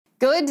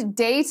Good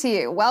day to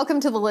you.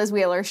 Welcome to the Liz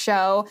Wheeler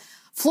Show.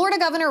 Florida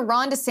Governor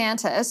Ron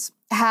DeSantis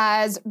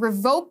has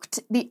revoked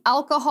the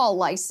alcohol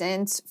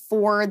license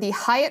for the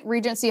Hyatt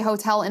Regency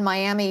Hotel in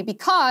Miami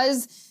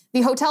because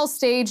the hotel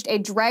staged a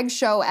drag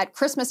show at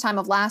Christmas time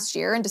of last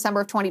year, in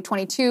December of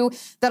 2022,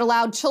 that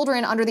allowed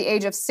children under the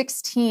age of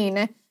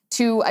 16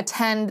 to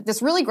attend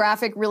this really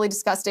graphic, really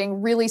disgusting,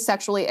 really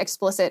sexually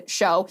explicit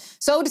show.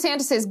 So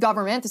DeSantis'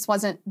 government, this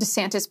wasn't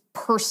DeSantis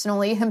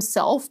personally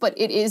himself, but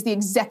it is the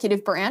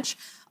executive branch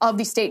of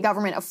the state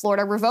government of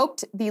Florida,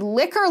 revoked the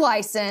liquor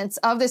license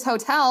of this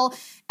hotel.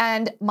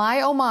 And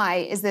my, oh my,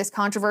 is this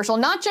controversial.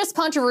 Not just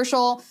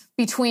controversial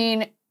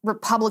between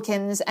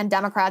Republicans and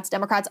Democrats.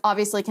 Democrats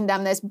obviously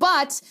condemn this,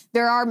 but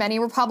there are many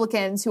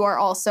Republicans who are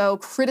also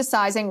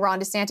criticizing Ron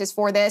DeSantis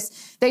for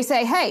this. They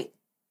say, hey,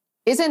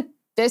 isn't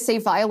this a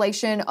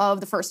violation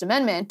of the First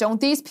Amendment?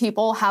 Don't these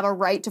people have a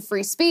right to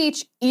free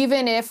speech,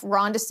 even if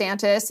Ron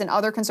DeSantis and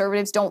other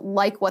conservatives don't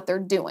like what they're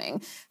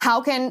doing? How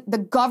can the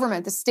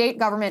government, the state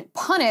government,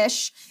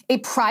 punish a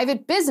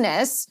private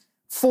business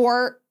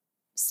for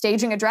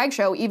staging a drag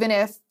show, even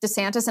if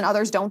DeSantis and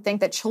others don't think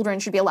that children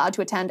should be allowed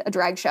to attend a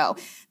drag show?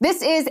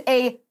 This is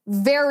a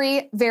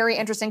very, very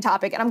interesting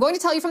topic. And I'm going to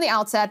tell you from the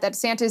outset that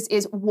DeSantis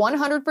is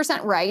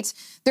 100% right.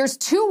 There's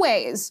two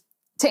ways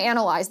to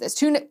analyze this,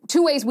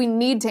 two ways we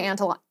need to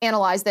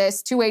analyze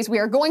this, two ways we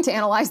are going to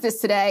analyze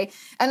this today.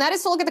 And that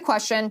is to look at the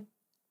question,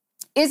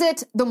 is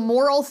it the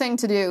moral thing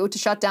to do to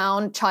shut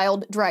down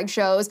child drag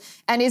shows?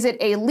 And is it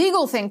a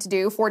legal thing to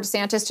do for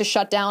DeSantis to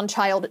shut down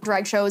child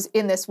drag shows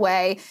in this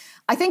way?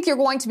 I think you're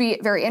going to be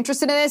very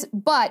interested in this,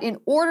 but in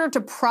order to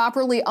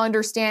properly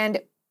understand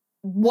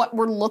what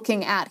we're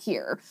looking at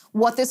here,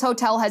 what this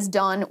hotel has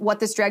done, what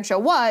this drag show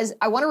was,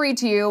 I want to read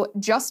to you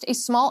just a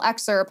small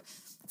excerpt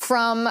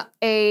from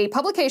a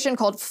publication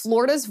called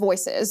Florida's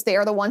Voices. They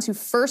are the ones who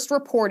first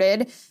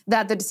reported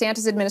that the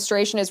DeSantis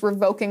administration is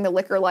revoking the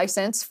liquor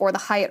license for the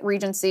Hyatt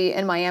Regency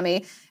in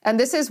Miami. And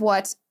this is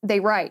what they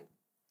write.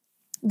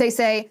 They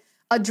say,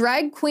 a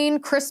drag queen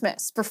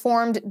Christmas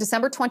performed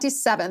December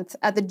 27th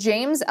at the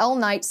James L.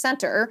 Knight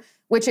Center,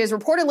 which is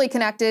reportedly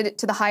connected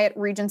to the Hyatt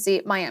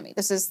Regency Miami.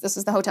 This is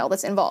the hotel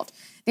that's involved.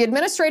 The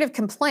administrative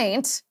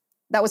complaint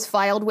that was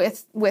filed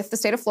with the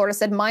state of Florida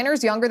said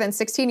minors younger than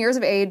 16 years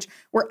of age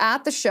were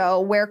at the show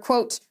where,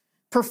 quote,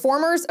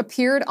 performers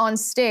appeared on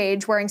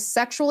stage wearing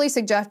sexually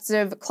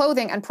suggestive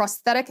clothing and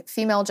prosthetic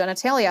female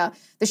genitalia.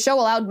 The show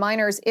allowed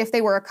minors if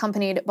they were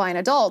accompanied by an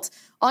adult.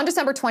 On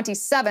December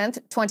 27th,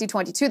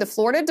 2022, the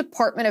Florida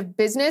Department of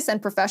Business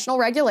and Professional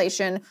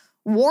Regulation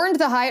warned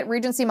the Hyatt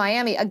Regency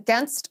Miami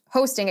against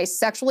hosting a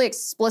sexually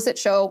explicit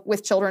show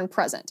with children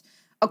present.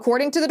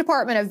 According to the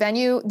department,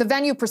 the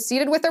venue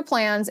proceeded with their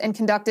plans and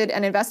conducted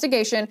an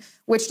investigation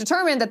which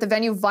determined that the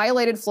venue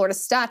violated Florida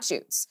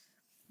statutes.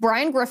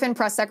 Brian Griffin,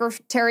 press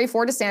secretary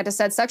for DeSantis,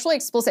 said sexually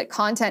explicit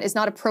content is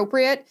not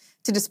appropriate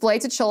to display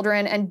to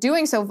children, and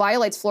doing so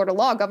violates Florida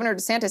law. Governor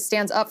DeSantis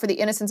stands up for the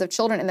innocence of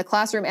children in the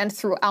classroom and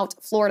throughout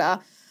Florida.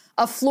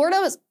 A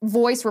Florida's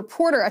Voice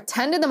reporter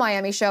attended the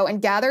Miami show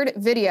and gathered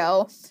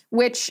video,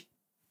 which,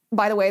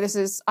 by the way,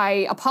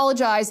 I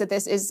apologize that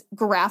this is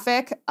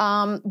graphic,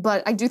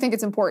 but I do think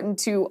it's important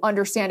to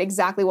understand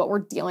exactly what we're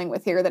dealing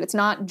with here, that it's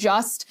not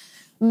just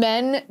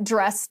men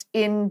dressed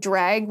in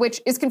drag,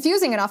 which is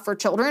confusing enough for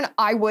children.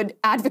 I would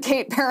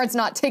advocate parents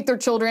not take their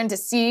children to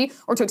see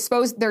or to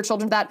expose their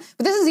children to that.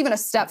 But this is even a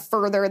step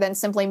further than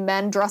simply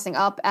men dressing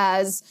up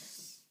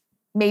as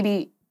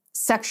maybe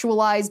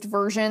sexualized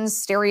versions,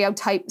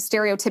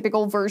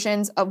 stereotypical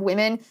versions of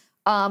women.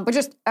 But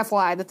just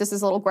FYI that this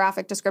is a little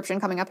graphic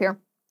description coming up here.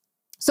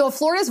 So a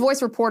Florida's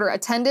Voice reporter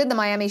attended the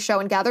Miami show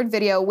and gathered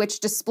video which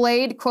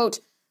displayed,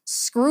 quote,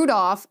 screwed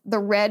off the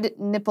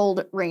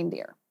red-nippled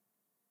reindeer.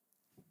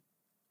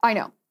 I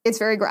know, it's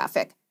very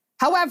graphic.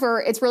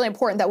 However, it's really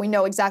important that we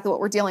know exactly what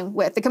we're dealing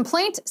with. The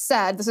complaint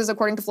said, this is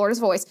according to Florida's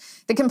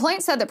Voice, the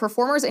complaint said that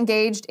performers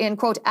engaged in,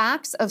 quote,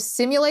 acts of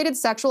simulated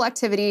sexual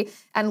activity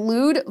and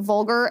lewd,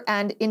 vulgar,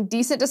 and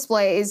indecent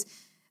displays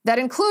that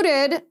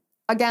included,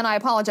 again, I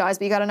apologize,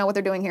 but you got to know what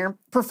they're doing here.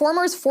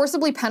 Performers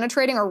forcibly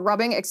penetrating or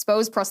rubbing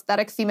exposed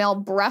prosthetic female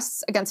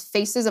breasts against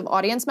faces of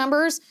audience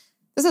members.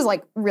 This is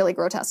like really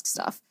grotesque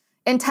stuff.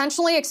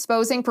 Intentionally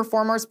exposing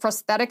performers'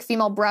 prosthetic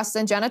female breasts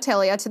and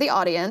genitalia to the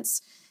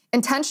audience.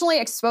 Intentionally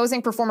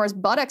exposing performers'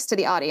 buttocks to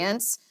the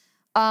audience.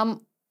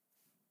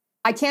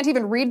 I can't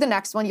even read the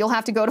next one. You'll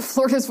have to go to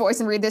Florida's Voice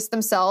and read this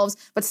themselves.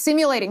 But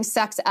simulating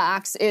sex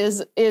acts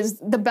is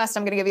the best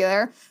I'm going to give you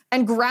there.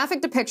 And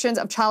graphic depictions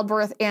of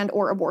childbirth and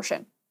or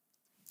abortion.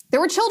 There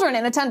were children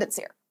in attendance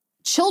here.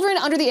 Children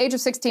under the age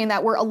of 16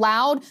 that were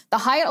allowed, the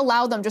Hyatt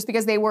allowed them just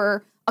because they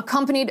were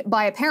accompanied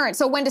by a parent.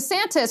 So when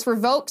DeSantis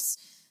revokes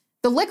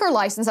the liquor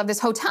license of this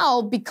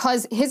hotel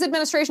because his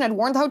administration had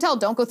warned the hotel,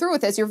 don't go through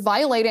with this, you're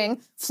violating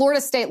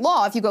Florida state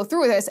law if you go through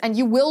with this, and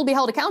you will be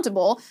held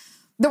accountable.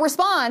 The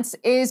response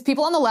is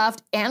people on the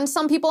left and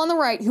some people on the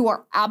right who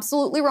are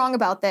absolutely wrong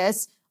about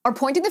this are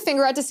pointing the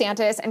finger at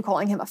DeSantis and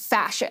calling him a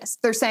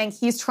fascist. They're saying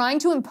he's trying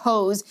to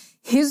impose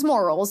his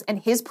morals and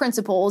his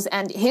principles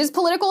and his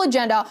political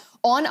agenda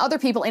on other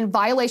people in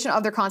violation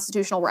of their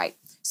constitutional right.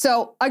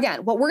 So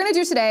again, what we're going to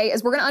do today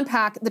is we're going to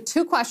unpack the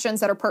two questions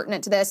that are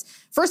pertinent to this.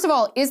 First of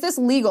all, is this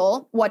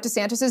legal, what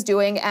DeSantis is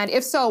doing? And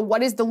if so,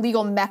 what is the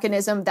legal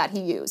mechanism that he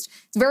used?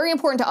 It's very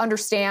important to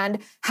understand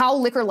how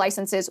liquor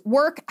licenses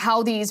work,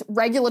 how these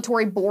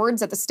regulatory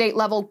boards at the state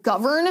level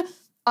govern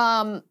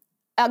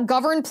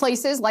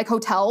places like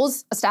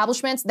hotels,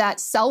 establishments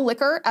that sell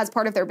liquor as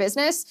part of their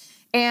business,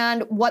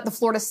 and what the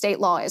Florida state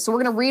law is. So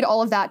we're going to read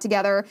all of that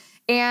together.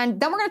 And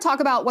then we're going to talk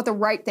about what the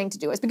right thing to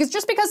do is. Because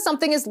just because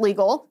something is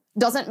legal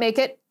doesn't make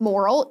it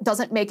moral,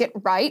 doesn't make it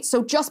right.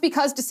 So just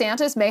because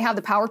DeSantis may have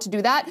the power to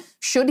do that,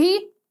 should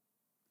he?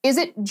 Is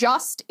it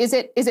just? Is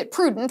it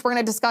prudent? We're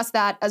going to discuss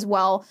that as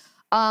well.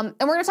 And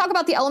we're going to talk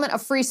about the element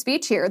of free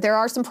speech here. There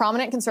are some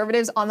prominent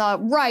conservatives on the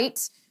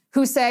right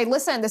who say,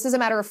 listen, this is a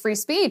matter of free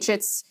speech.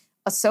 It's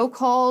a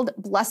so-called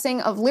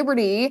blessing of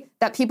liberty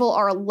that people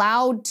are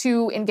allowed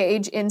to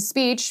engage in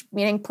speech,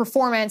 meaning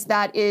performance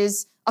that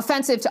is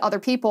offensive to other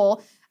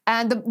people.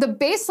 And the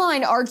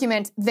baseline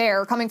argument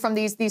there, coming from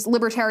these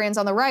libertarians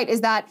on the right,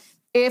 is that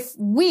if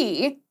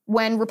we,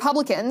 when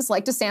Republicans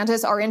like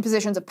DeSantis are in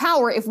positions of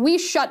power, if we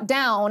shut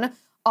down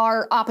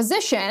our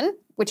opposition,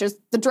 which is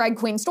the drag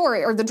queen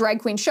story or the drag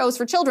queen shows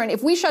for children,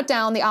 if we shut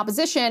down the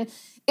opposition,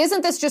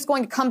 isn't this just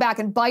going to come back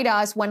and bite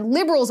us when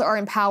liberals are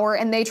in power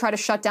and they try to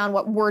shut down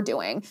what we're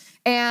doing?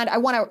 And I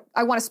want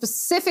to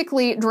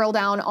specifically drill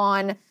down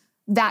on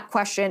that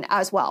question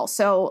as well.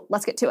 So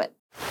let's get to it.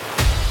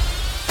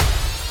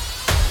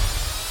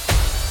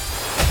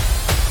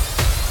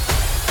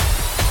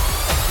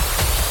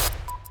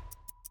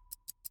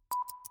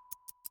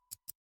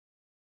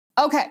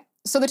 Okay.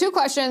 So the two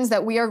questions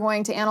that we are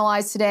going to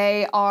analyze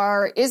today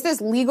are, is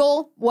this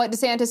legal, what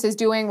DeSantis is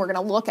doing? We're going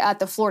to look at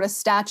the Florida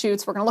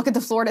statutes. We're going to look at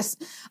the Florida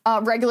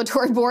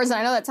regulatory boards. And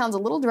I know that sounds a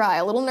little dry,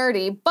 a little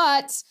nerdy,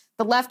 but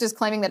the left is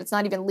claiming that it's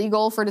not even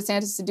legal for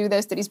DeSantis to do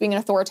this, that he's being an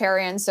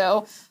authoritarian.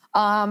 So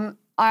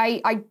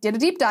I did a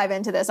deep dive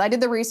into this. I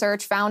did the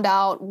research, found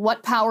out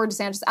what power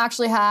DeSantis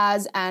actually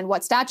has and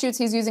what statutes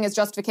he's using as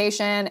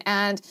justification.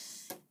 And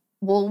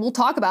We'll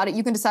talk about it.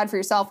 You can decide for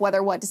yourself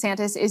whether what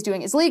DeSantis is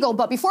doing is legal.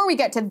 But before we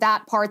get to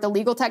that part, the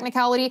legal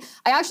technicality,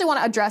 I actually want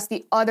to address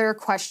the other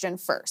question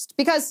first.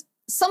 Because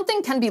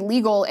something can be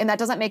legal and that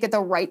doesn't make it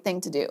the right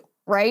thing to do,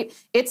 right?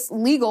 It's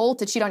legal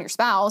to cheat on your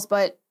spouse,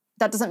 but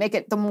that doesn't make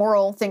it the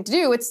moral thing to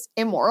do. It's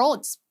immoral,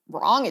 it's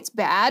wrong, it's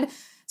bad.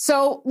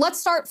 So let's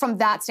start from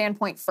that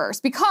standpoint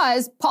first,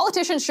 because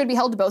politicians should be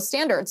held to both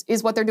standards.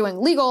 Is what they're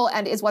doing legal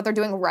and is what they're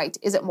doing right?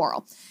 Is it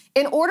moral?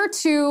 In order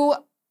to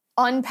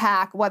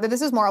unpack whether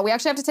this is moral, we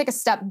actually have to take a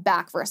step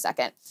back for a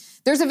second.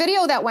 There's a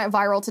video that went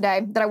viral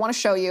today that I want to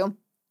show you.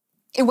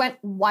 It went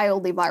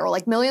wildly viral,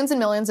 like millions and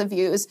millions of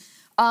views,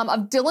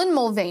 of Dylan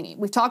Mulvaney.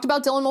 We've talked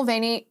about Dylan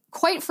Mulvaney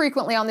quite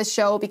frequently on this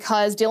show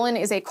because Dylan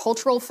is a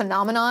cultural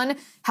phenomenon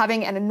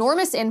having an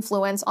enormous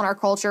influence on our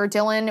culture.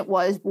 Dylan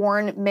was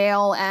born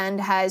male and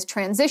has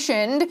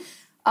transitioned,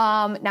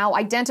 now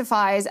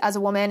identifies as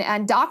a woman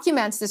and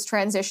documents this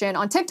transition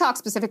on TikTok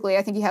specifically.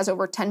 I think he has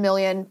over 10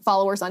 million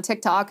followers on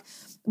TikTok,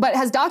 but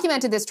has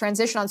documented this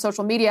transition on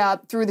social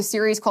media through the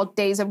series called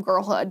Days of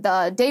Girlhood,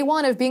 the day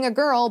one of being a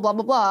girl, blah,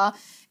 blah, blah,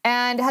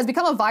 and has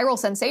become a viral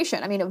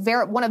sensation. I mean,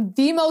 one of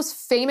the most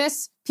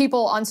famous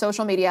people on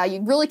social media.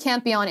 You really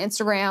can't be on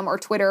Instagram or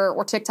Twitter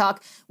or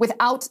TikTok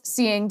without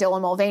seeing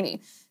Dylan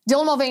Mulvaney.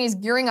 Dylan Mulvaney is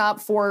gearing up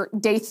for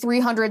day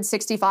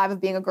 365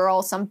 of being a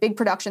girl, some big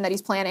production that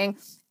he's planning.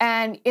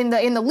 And in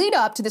the lead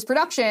up to this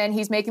production,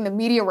 he's making the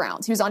media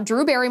rounds. He was on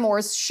Drew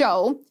Barrymore's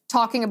show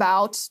talking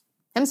about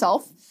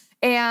himself.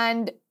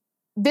 And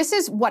this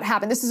is what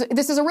happened. This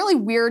is a really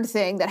weird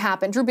thing that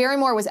happened. Drew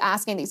Barrymore was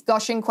asking these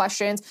gushing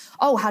questions.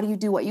 Oh, how do you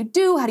do what you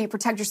do? How do you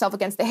protect yourself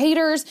against the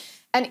haters?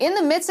 And in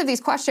the midst of these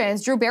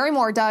questions, Drew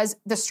Barrymore does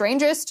the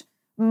strangest,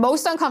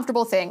 most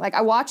uncomfortable thing. Like,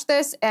 I watched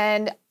this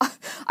and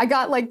I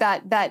got like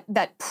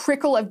that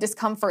prickle of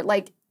discomfort,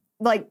 like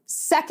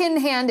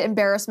secondhand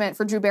embarrassment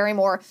for Drew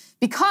Barrymore,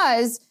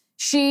 because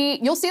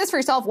you'll see this for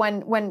yourself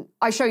when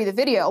I show you the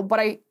video, but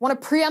I want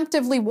to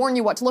preemptively warn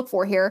you what to look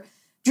for here.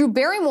 Drew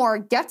Barrymore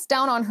gets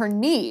down on her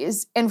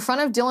knees in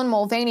front of Dylan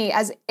Mulvaney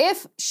as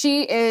if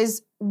she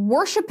is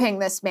worshiping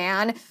this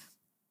man.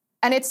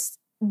 And it's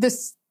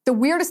the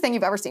weirdest thing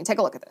you've ever seen. Take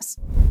a look at this.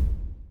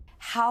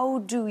 How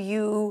do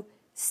you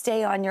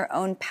stay on your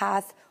own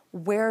path?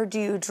 Where do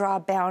you draw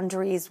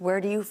boundaries? Where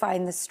do you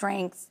find the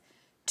strength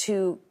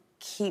to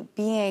keep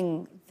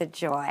being the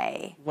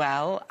joy?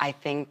 Well, I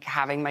think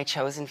having my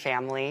chosen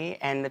family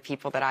and the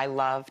people that I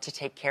love to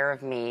take care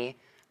of me.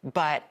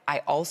 But I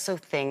also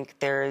think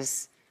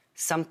there's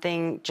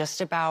something just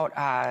about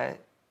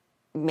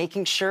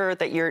making sure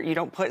that you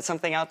don't put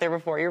something out there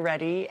before you're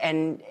ready,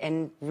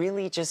 and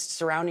really just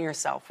surrounding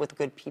yourself with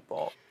good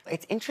people.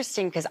 It's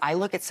interesting because I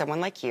look at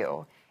someone like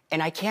you,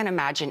 and I can't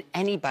imagine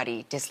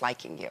anybody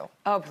disliking you.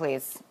 Oh,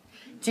 please.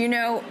 Do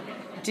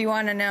you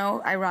want to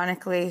know,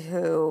 ironically,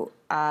 who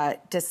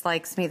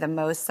dislikes me the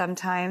most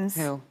sometimes?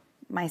 Who?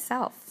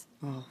 Myself.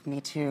 Oh,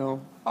 me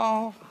too.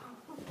 Oh.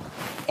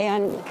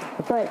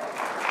 But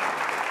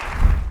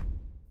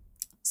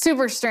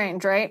Super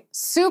strange, right?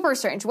 Super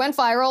strange. Went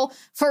viral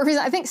for a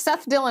reason. I think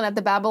Seth Dillon at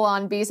the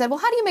Babylon Bee said, well,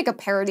 how do you make a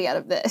parody out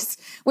of this?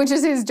 Which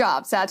is his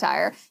job,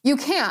 satire. You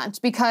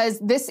can't, because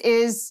this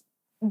is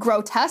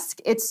grotesque.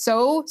 It's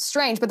so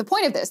strange. But the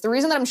point of this, the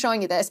reason that I'm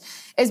showing you this,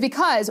 is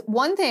because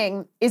one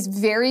thing is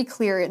very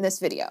clear in this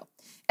video,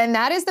 and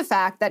that is the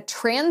fact that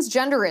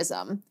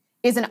transgenderism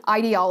is an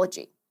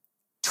ideology.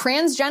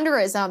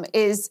 Transgenderism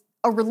is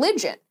a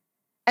religion.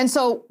 And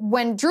so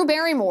when Drew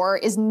Barrymore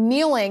is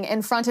kneeling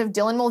in front of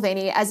Dylan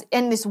Mulvaney as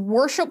in this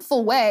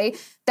worshipful way,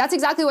 that's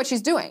exactly what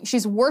she's doing.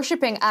 She's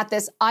worshiping at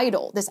this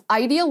idol, this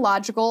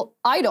ideological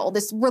idol,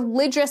 this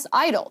religious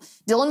idol.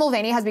 Dylan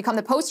Mulvaney has become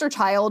the poster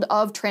child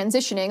of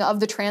transitioning, of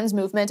the trans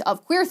movement,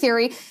 of queer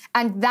theory,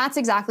 and that's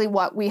exactly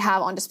what we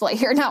have on display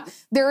here. Now,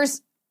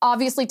 there's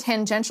obviously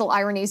tangential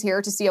ironies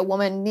here to see a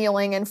woman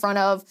kneeling in front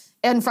of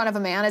a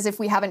man, as if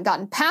we haven't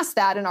gotten past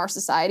that in our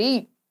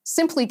society.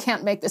 Simply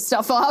can't make this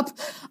stuff up.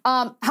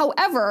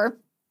 However,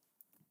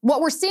 what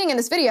we're seeing in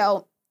this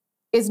video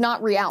is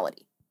not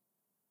reality.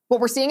 What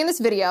we're seeing in this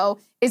video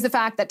is the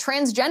fact that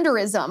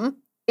transgenderism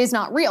is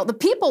not real. The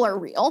people are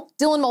real.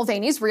 Dylan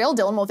Mulvaney's real.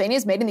 Dylan Mulvaney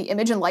is made in the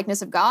image and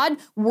likeness of God,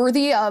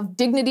 worthy of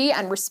dignity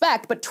and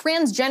respect, but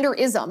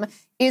transgenderism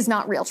is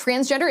not real.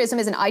 Transgenderism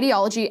is an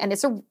ideology, and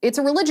it's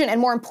a religion,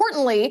 and more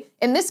importantly,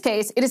 in this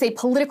case, it is a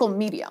political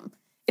medium.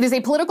 It is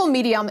a political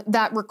medium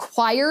that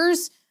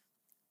requires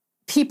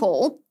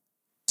people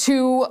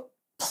to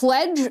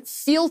pledge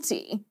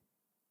fealty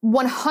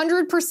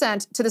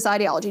 100% to this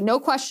ideology. No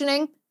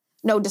questioning,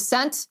 no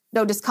dissent,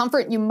 no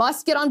discomfort. You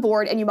must get on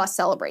board and you must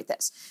celebrate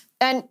this.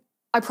 And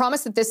I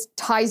promise that this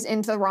ties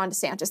into the Ron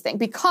DeSantis thing,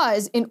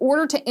 because in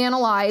order to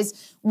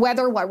analyze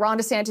whether what Ron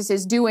DeSantis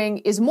is doing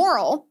is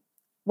moral,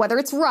 whether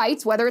it's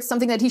right, whether it's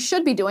something that he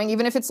should be doing,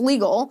 even if it's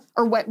legal,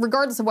 or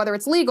regardless of whether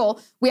it's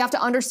legal, we have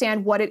to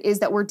understand what it is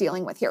that we're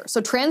dealing with here. So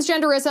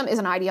transgenderism is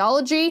an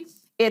ideology.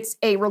 It's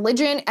a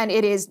religion, and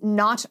it is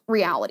not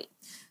reality.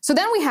 So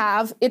then we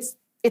have, it's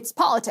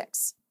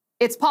politics.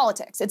 It's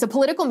politics. It's a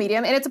political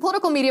medium, and it's a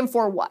political medium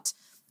for what?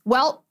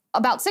 Well,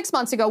 about 6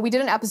 months ago, we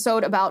did an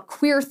episode about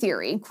queer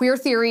theory. Queer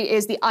theory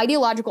is the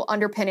ideological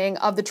underpinning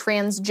of the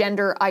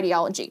transgender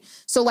ideology.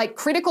 So like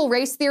critical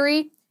race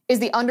theory is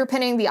the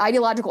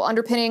ideological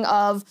underpinning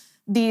of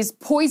these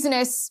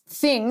poisonous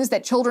things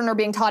that children are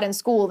being taught in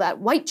school, that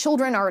white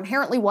children are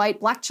inherently white,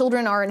 white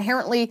children are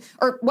inherently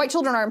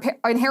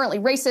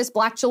racist,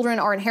 black children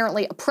are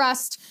inherently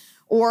oppressed,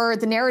 or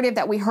the narrative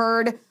that we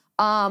heard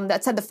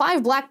that said the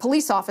 5 black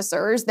police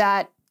officers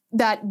that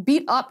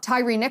beat up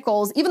Tyree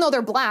Nichols, even though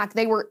they're black,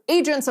 they were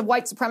agents of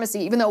white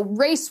supremacy, even though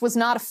race was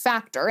not a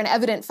factor, an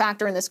evident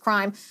factor in this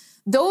crime.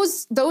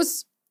 Those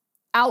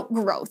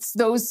outgrowths,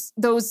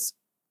 those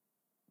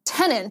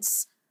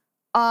tenets,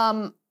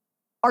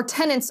 are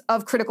tenets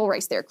of critical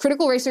race theory.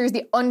 Critical race theory is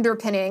the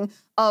underpinning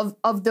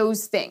of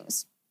those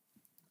things,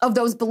 of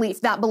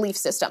that belief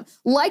system.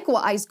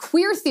 Likewise,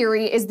 queer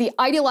theory is the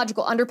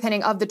ideological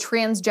underpinning of the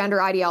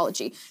transgender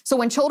ideology. So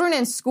when children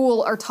in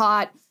school are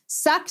taught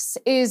sex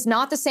is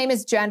not the same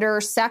as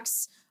gender,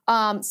 sex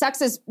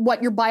is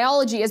what your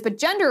biology is, but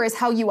gender is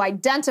how you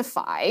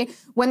identify.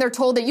 When they're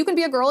told that you can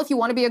be a girl if you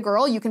want to be a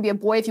girl, you can be a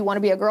boy if you want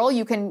to be a girl,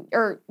 you can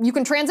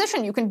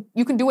transition, you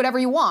can do whatever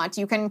you want,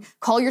 you can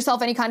call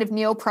yourself any kind of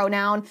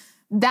neo-pronoun.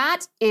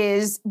 That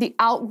is the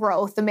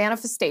outgrowth, the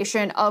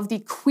manifestation of the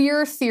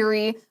queer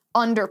theory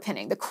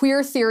underpinning, the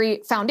queer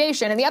theory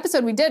foundation. In the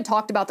episode we did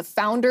talked about the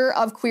founder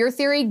of queer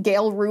theory,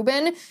 Gail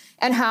Rubin,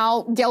 and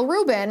how Gail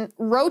Rubin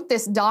wrote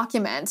this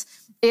document.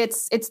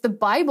 It's the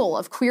Bible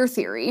of queer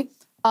theory.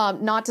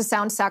 Not to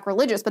sound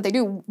sacrilegious, but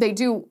they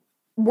do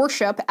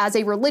worship as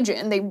a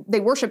religion. They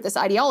worship this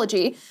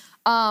ideology.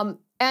 And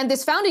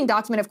this founding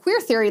document of queer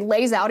theory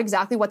lays out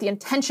exactly what the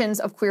intentions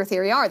of queer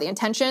theory are. The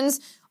intentions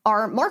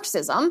are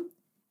Marxism.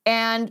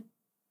 And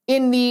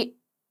in the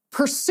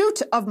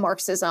pursuit of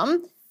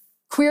Marxism,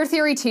 queer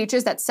theory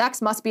teaches that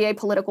sex must be a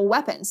political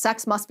weapon.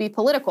 Sex must be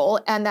political,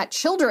 and that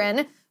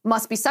children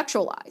must be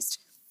sexualized.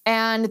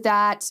 And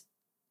that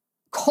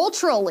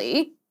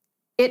culturally,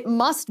 it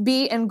must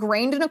be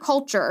ingrained in a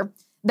culture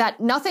that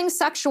nothing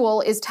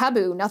sexual is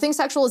taboo, nothing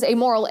sexual is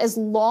amoral, as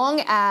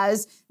long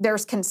as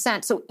there's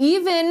consent. So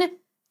even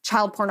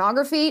child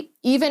pornography,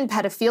 even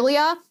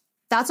pedophilia,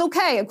 that's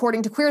okay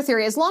according to queer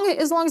theory, as long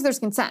as there's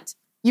consent.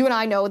 You and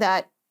I know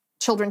that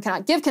children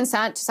cannot give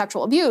consent to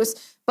sexual abuse,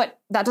 but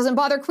that doesn't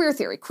bother queer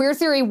theory. Queer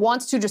theory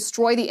wants to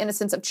destroy the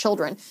innocence of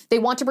children. They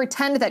want to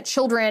pretend that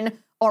children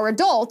are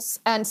adults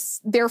and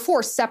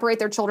therefore separate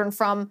children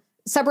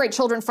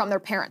from their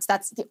parents.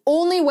 That's the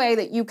only way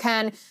that you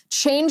can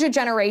change a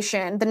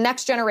generation, the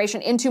next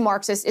generation, into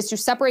Marxist, is to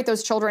separate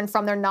those children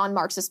from their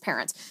non-Marxist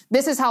parents.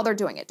 This is how they're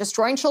doing it.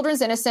 Destroying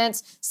children's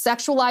innocence,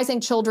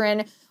 sexualizing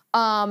children.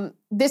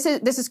 This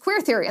is queer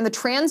theory. And the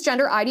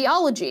transgender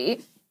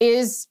ideology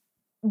is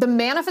the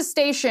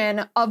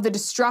manifestation of the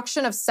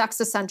destruction of sex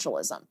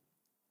essentialism.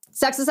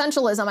 Sex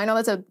essentialism, I know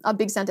that's a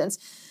big sentence.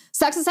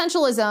 Sex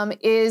essentialism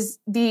is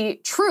the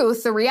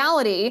truth, the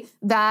reality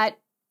that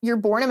you're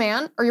born a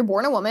man or you're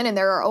born a woman, and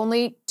there are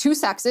only two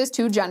sexes,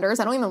 two genders.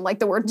 I don't even like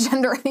the word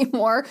gender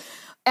anymore.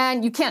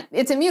 And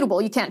it's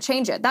immutable. You can't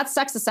change it. That's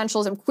sex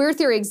essentialism. Queer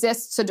theory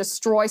exists to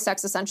destroy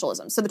sex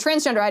essentialism. So the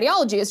transgender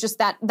ideology is just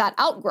that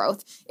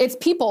outgrowth. It's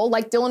people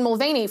like Dylan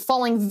Mulvaney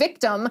falling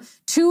victim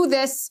to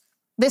this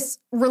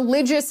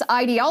religious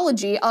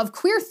ideology of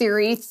queer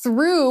theory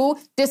through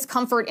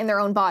discomfort in their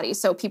own body.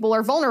 So people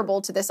are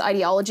vulnerable to this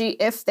ideology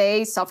if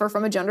they suffer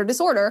from a gender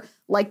disorder,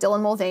 like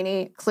Dylan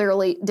Mulvaney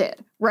clearly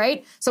did,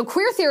 right? So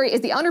queer theory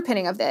is the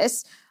underpinning of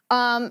this.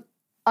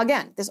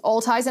 Again, this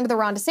all ties into the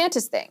Ron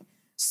DeSantis thing.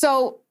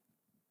 So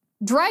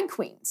drag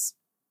queens,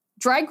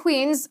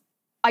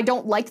 I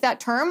don't like that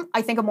term.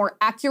 I think a more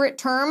accurate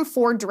term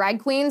for drag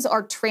queens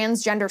are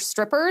transgender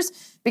strippers,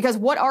 because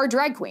what are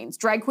drag queens?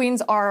 Drag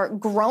queens are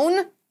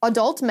grown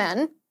adult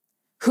men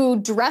who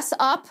dress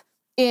up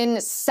in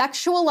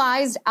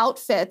sexualized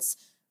outfits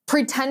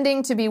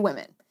pretending to be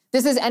women.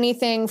 This is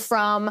anything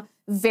from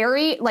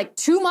very,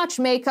 too much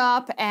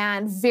makeup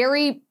and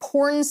very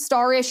porn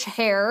star-ish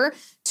hair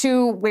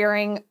to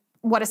wearing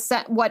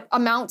what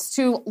amounts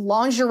to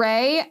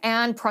lingerie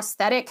and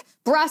prosthetic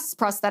breasts,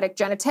 prosthetic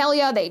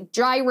genitalia. They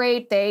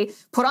gyrate, they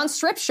put on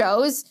strip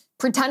shows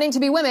pretending to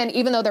be women,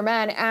 even though they're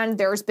men. And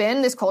there's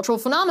been this cultural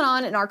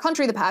phenomenon in our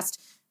country the past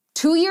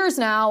 2 years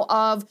now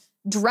of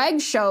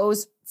drag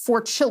shows for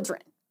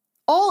children.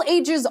 All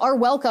ages are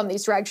welcome,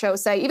 these drag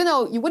shows say, even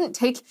though you wouldn't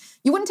take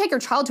your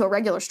child to a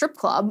regular strip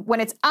club when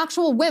it's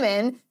actual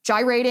women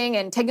gyrating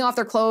and taking off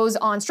their clothes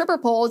on stripper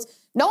poles.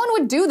 No one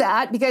would do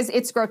that because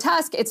it's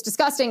grotesque, it's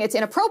disgusting, it's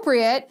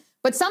inappropriate.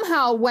 But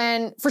somehow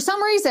for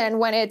some reason,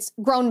 when it's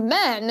grown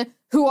men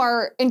who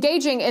are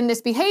engaging in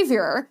this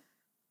behavior,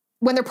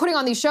 when they're putting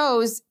on these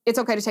shows, it's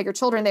okay to take your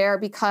children there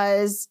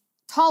because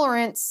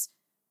tolerance,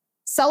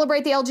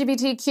 celebrate the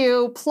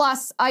LGBTQ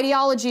plus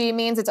ideology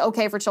means it's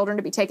okay for children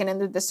to be taken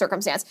into this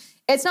circumstance.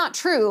 It's not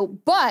true,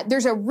 but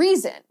there's a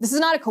reason. This is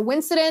not a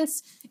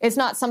coincidence. It's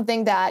not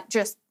something that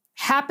just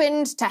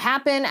happened to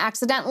happen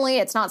accidentally.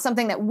 It's not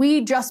something that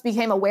we just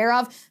became aware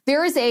of.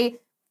 There is a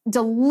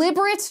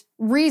deliberate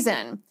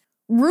reason.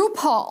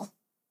 RuPaul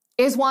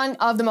is one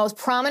of the most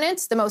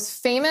prominent, the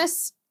most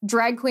famous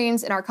drag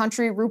queens in our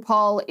country.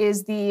 RuPaul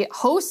is the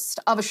host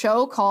of a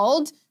show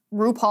called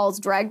RuPaul's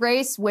Drag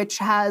Race, which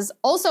has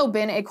also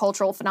been a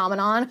cultural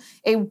phenomenon,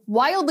 a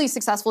wildly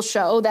successful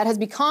show that has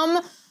become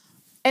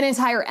an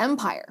entire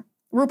empire.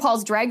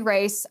 RuPaul's Drag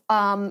Race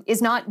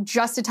is not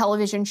just a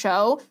television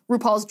show.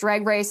 RuPaul's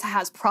Drag Race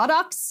has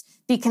products.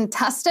 The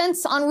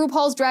contestants on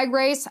RuPaul's Drag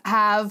Race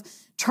have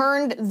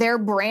turned their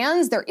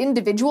brands, their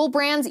individual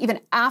brands,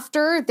 even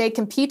after they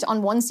compete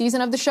on one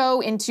season of the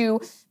show, into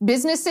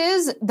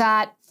businesses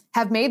that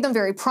have made them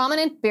very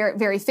prominent,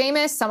 very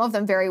famous, some of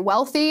them very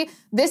wealthy.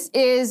 This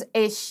is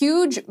a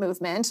huge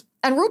movement.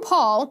 And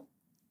RuPaul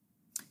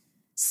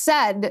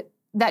said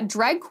that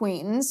drag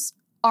queens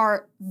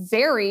are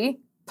very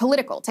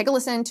political. Take a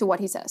listen to what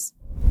he says.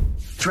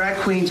 Drag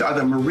queens are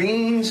the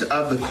Marines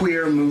of the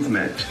queer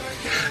movement.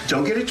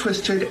 Don't get it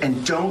twisted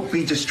and don't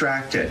be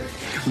distracted.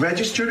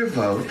 Register to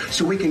vote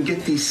so we can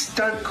get these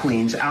stunt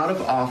queens out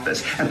of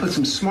office and put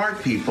some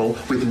smart people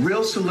with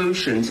real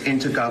solutions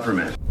into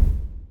government.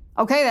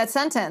 Okay, that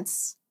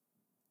sentence.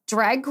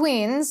 Drag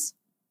queens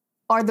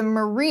are the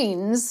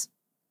Marines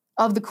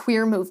of the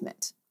queer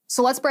movement.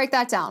 So let's break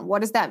that down. What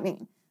does that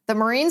mean? The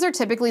Marines are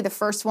typically the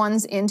first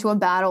ones into a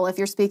battle if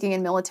you're speaking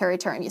in military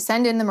term. You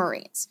send in the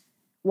Marines.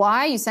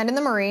 Why? You send in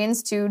the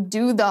Marines to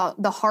do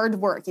the hard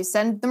work. You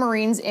send the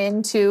Marines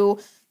in to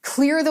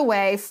clear the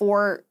way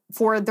for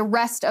the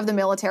rest of the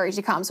military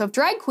to come. So if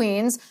drag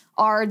queens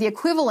are the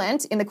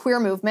equivalent in the queer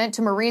movement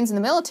to Marines in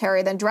the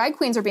military, then drag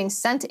queens are being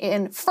sent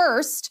in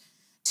first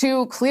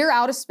to clear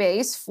out a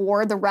space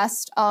for the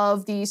rest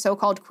of the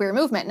so-called queer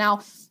movement.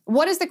 Now,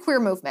 what is the queer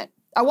movement?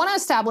 I want to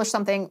establish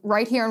something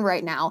right here and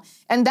right now,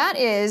 and that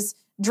is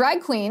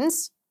drag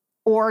queens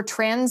or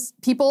trans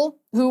people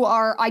who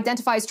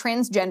identify as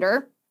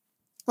transgender.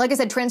 Like I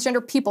said,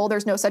 transgender people,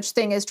 there's no such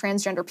thing as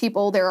transgender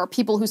people. There are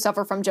people who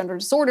suffer from gender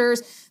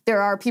disorders.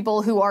 There are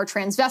people who are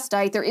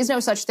transvestite. There is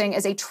no such thing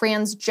as a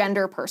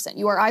transgender person.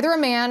 You are either a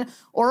man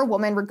or a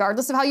woman,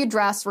 regardless of how you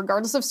dress,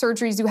 regardless of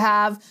surgeries you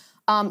have.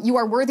 You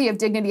are worthy of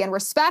dignity and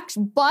respect,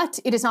 but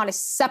it is not a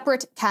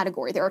separate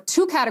category. There are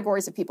two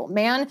categories of people,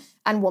 man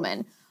and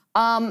woman.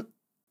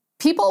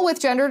 People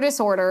with gender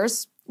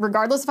disorders,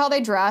 regardless of how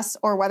they dress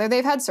or whether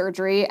they've had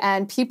surgery,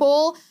 and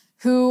people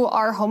who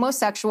are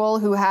homosexual,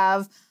 who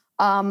have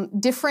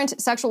different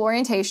sexual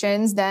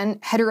orientations than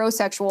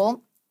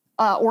heterosexual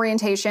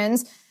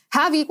orientations,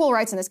 have equal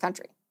rights in this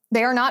country.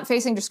 They are not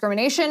facing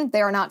discrimination.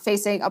 They are not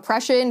facing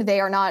oppression.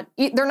 They're not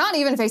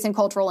even facing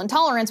cultural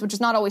intolerance, which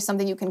is not always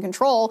something you can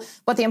control.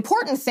 But the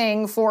important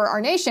thing for our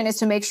nation is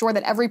to make sure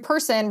that every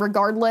person,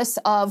 regardless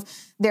of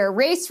their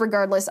race,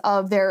 regardless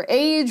of their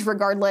age,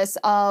 regardless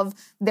of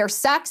their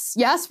sex,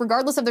 yes,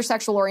 regardless of their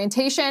sexual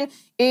orientation,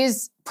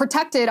 is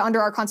protected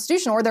under our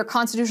Constitution, or their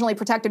constitutionally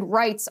protected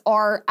rights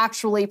are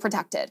actually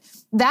protected.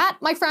 That,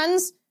 my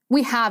friends,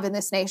 we have in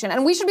this nation.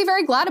 And we should be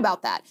very glad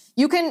about that.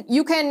 You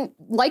can,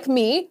 like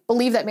me,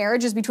 believe that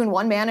marriage is between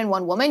one man and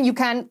one woman. You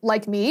can,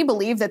 like me,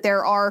 believe that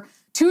there are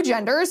two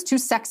genders, two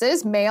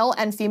sexes, male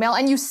and female,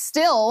 and you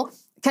still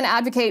can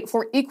advocate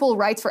for equal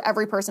rights for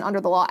every person under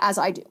the law, as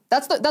I do.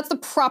 That's the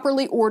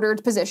properly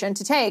ordered position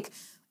to take.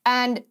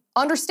 And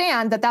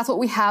understand that that's what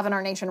we have in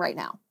our nation right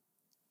now.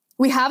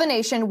 We have a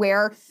nation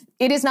where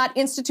it is not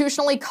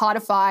institutionally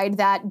codified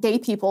that gay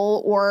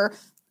people or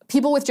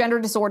people with gender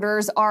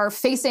disorders are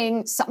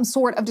facing some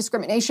sort of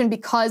discrimination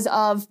because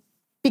of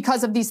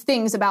these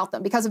things about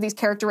them, because of these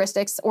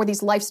characteristics or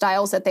these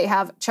lifestyles that they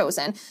have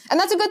chosen. And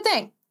that's a good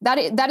thing.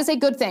 That is a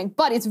good thing.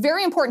 But it's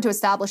very important to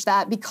establish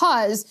that,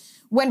 because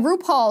when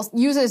RuPaul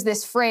uses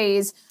this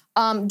phrase,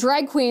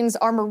 drag queens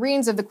are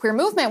Marines of the queer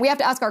movement, we have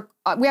to ask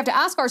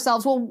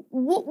ourselves, well,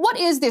 what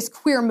is this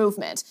queer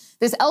movement?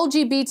 This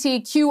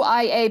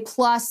LGBTQIA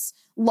plus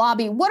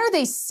lobby, what are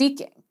they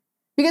seeking?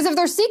 Because if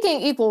they're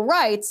seeking equal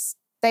rights,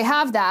 they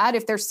have that.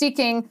 If they're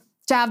seeking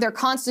to have their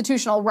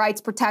constitutional rights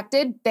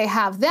protected, they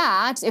have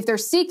that. If they're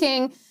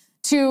seeking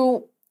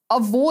to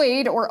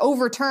avoid or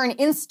overturn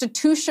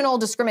institutional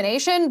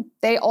discrimination,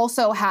 they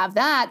also have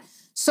that.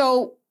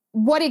 So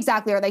what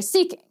exactly are they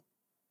seeking?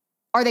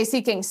 Are they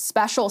seeking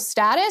special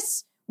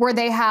status where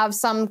they have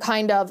some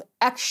kind of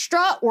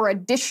extra or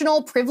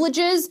additional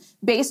privileges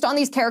based on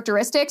these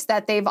characteristics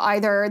that these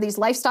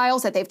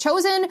lifestyles that they've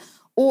chosen?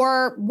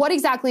 Or what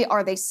exactly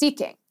are they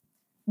seeking?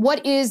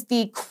 What is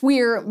the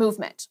queer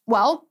movement?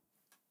 Well,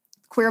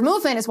 queer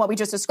movement is what we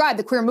just described.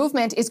 The queer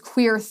movement is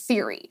queer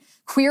theory.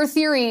 Queer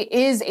theory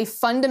is a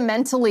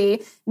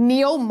fundamentally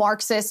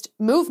neo-Marxist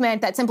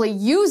movement that simply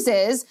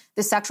uses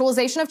the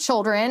sexualization of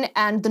children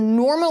and the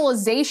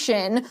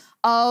normalization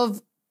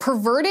of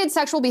perverted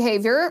sexual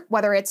behavior,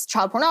 whether it's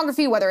child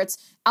pornography, whether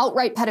it's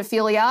outright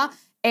pedophilia,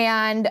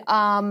 and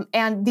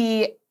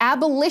the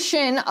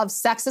abolition of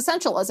sex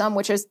essentialism,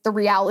 which is the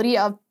reality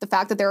of the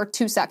fact that there are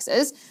two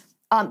sexes.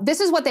 This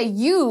is what they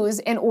use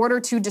in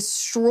order to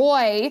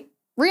destroy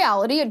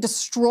reality,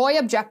 destroy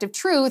objective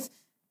truth,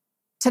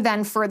 to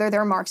then further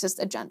their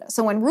Marxist agenda.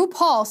 So when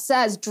RuPaul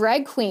says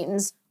drag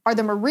queens are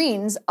the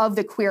Marines of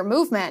the queer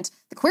movement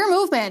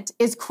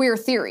is queer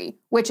theory,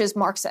 which is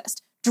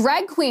Marxist.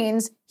 Drag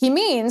queens, he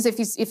means, if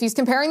he's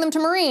comparing them to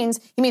Marines,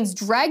 he means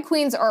drag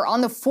queens are on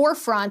the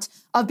forefront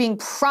of being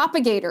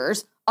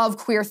propagators of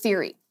queer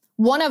theory.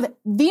 One of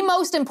the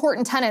most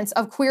important tenets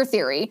of queer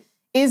theory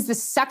is the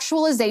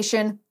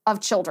sexualization of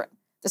children.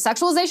 The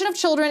sexualization of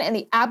children and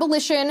the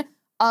abolition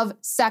of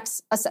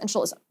sex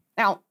essentialism.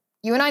 Now,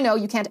 you and I know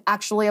you can't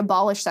actually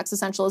abolish sex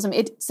essentialism.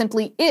 It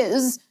simply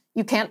is.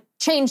 You can't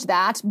change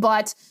that,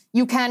 but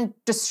you can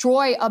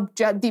destroy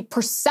the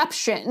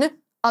perception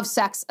of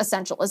sex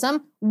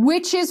essentialism,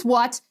 which is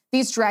what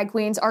these drag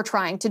queens are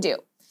trying to do.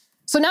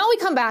 So now we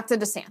come back to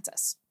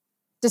DeSantis.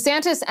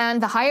 DeSantis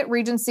and the Hyatt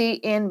Regency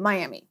in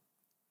Miami.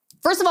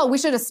 First of all, we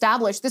should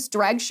establish this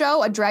drag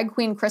show, a drag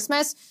queen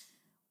Christmas.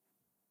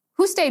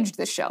 Who staged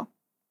this show?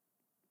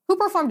 Who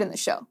performed in the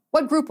show?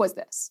 What group was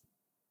this?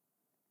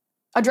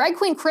 A drag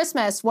queen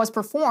Christmas was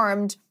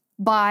performed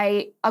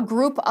by a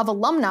group of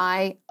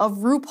alumni of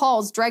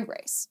RuPaul's Drag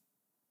Race.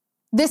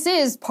 This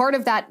is part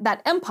of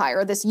that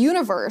empire, this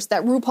universe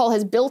that RuPaul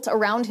has built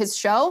around his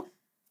show.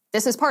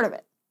 This is part of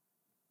it.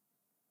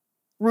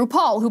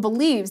 RuPaul, who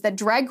believes that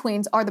drag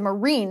queens are the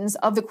Marines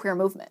of the queer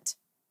movement.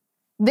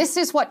 This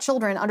is what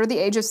children under the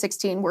age of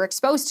 16 were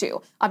exposed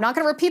to. I'm not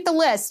going to repeat the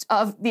list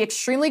of the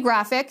extremely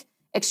graphic,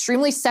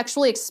 extremely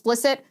sexually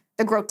explicit,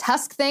 the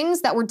grotesque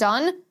things that were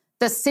done,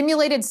 the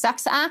simulated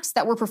sex acts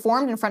that were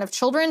performed in front of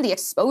children, the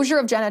exposure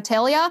of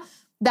genitalia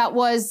that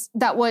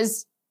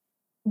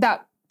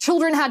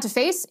children had to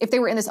face if they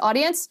were in this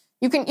audience.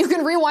 You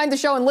can rewind the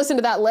show and listen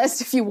to that list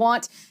if you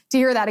want to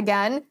hear that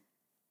again.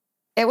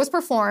 It was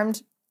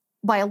performed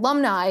by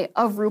alumni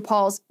of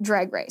RuPaul's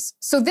Drag Race.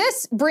 So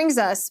this brings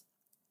us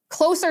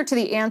closer to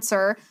the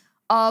answer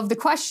of the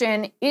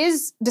question,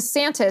 is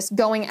DeSantis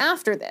going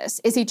after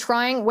this? Is he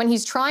trying, when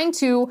he's trying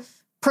to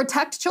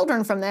protect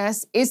children from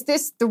this, is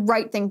this the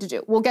right thing to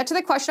do? We'll get to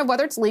the question of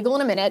whether it's legal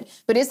in a minute,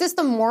 but is this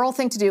the moral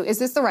thing to do? Is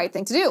this the right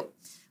thing to do?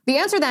 The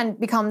answer then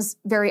becomes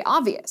very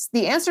obvious.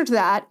 The answer to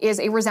that is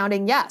a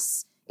resounding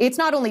yes. It's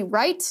not only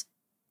right,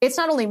 it's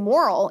not only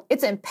moral,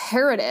 it's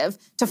imperative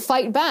to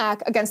fight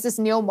back against this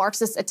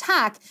neo-Marxist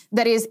attack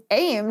that is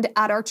aimed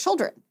at our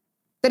children,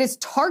 that is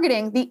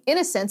targeting the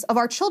innocence of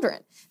our children,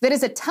 that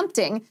is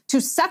attempting to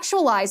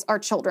sexualize our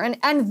children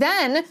and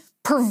then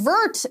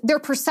pervert their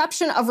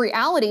perception of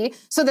reality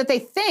so that they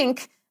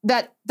think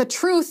that the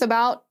truth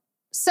about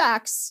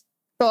sex,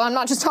 So I'm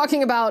not just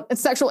talking about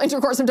sexual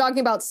intercourse, I'm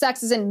talking about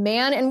sex as in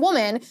man and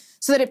woman,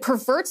 so that it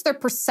perverts their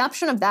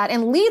perception of that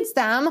and leads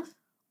them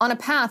on a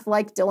path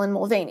like Dylan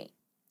Mulvaney.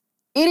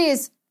 It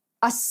is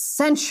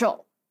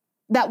essential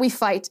that we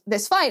fight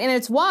this fight. And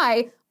it's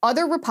why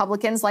other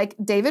Republicans like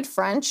David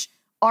French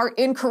are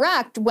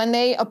incorrect when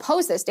they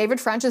oppose this. David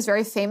French has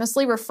very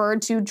famously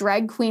referred to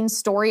drag queen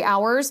story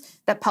hours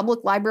that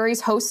public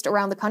libraries host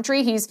around the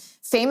country. He's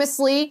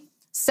famously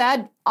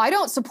said, I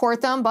don't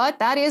support them, but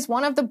that is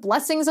one of the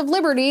blessings of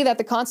liberty that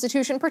the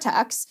Constitution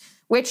protects,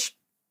 which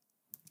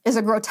is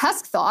a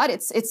grotesque thought.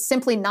 It's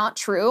simply not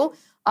true.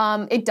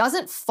 It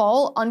doesn't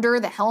fall under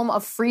the helm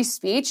of free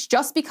speech.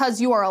 Just because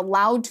you are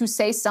allowed to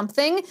say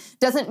something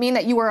doesn't mean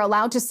that you are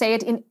allowed to say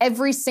it in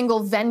every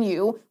single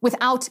venue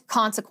without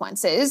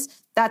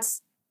consequences.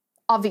 That's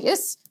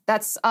obvious.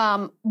 That's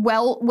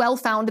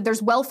well-founded.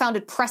 There's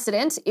well-founded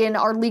precedent in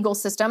our legal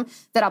system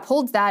that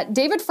upholds that.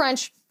 David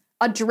French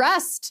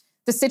addressed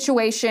the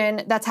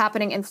situation that's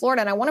happening in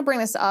Florida, and I want to bring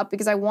this up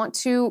because I want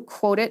to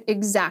quote it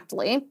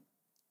exactly.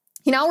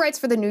 He now writes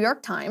for the New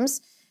York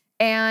Times,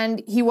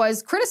 and he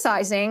was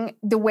criticizing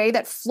the way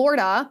that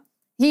Florida,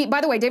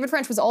 by the way, David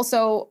French was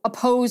also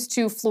opposed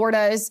to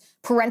Florida's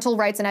parental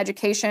rights and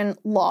education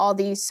law,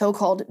 the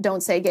so-called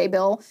Don't Say Gay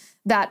bill,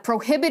 that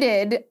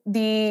prohibited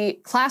the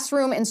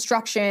classroom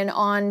instruction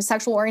on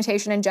sexual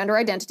orientation and gender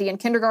identity in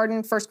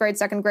kindergarten, first grade,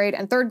 second grade,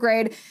 and third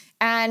grade,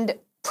 and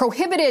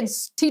prohibited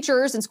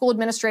teachers and school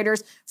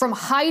administrators from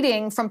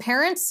hiding from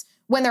parents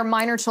when their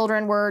minor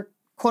children were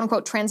quote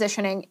unquote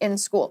transitioning in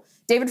school.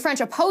 David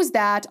French opposed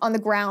that on the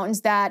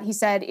grounds that he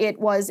said it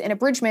was an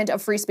abridgment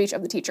of free speech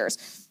of the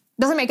teachers.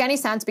 Doesn't make any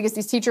sense because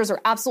these teachers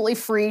are absolutely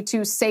free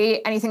to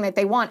say anything that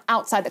they want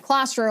outside the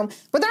classroom,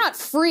 but they're not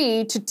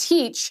free to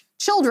teach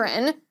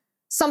children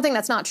something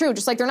that's not true.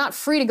 Just like they're not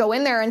free to go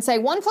in there and say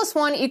 1 +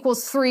 1 =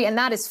 3, and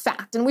that is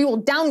fact. And we will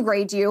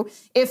downgrade you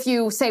if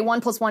you say 1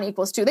 + 1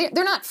 = 2.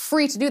 They're not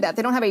free to do that.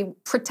 They don't have a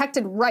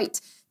protected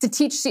right to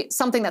teach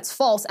something that's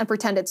false and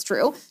pretend it's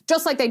true.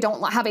 Just like they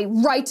don't have a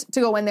right to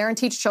go in there and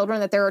teach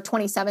children that there are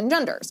 27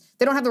 genders.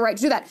 They don't have the right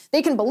to do that.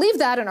 They can believe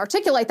that and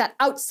articulate that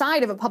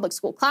outside of a public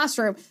school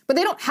classroom, but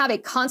they don't have a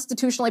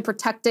constitutionally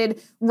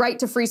protected right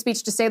to free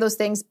speech to say those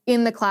things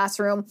in the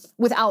classroom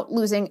without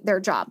losing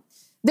their job.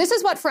 This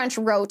is what French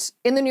wrote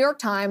in the New York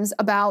Times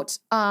about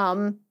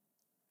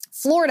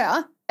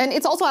Florida, and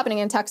it's also happening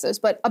in Texas,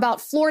 but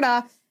about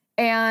Florida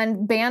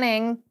and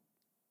banning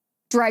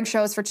drag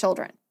shows for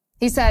children.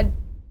 He said,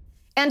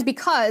 and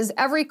because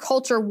every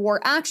culture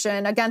war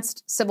action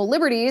against civil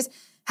liberties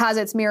has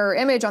its mirror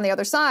image on the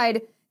other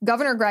side,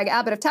 Governor Greg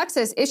Abbott of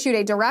Texas issued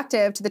a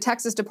directive to the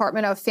Texas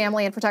Department of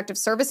Family and Protective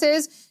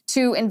Services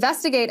to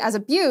investigate as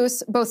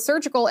abuse both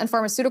surgical and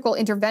pharmaceutical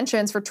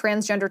interventions for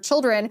transgender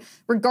children,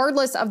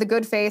 regardless of the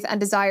good faith and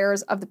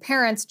desires of the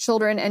parents,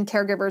 children, and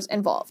caregivers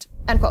involved.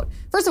 End quote.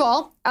 First of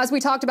all, as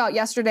we talked about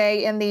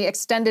yesterday in the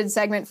extended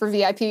segment for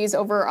VIPs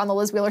over on the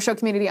Liz Wheeler Show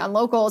Community on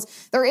Locals,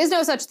 there is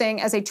no such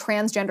thing as a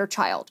transgender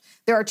child.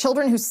 There are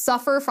children who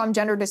suffer from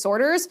gender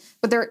disorders,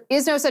 but there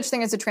is no such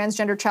thing as a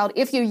transgender child.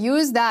 If you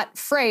use that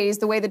phrase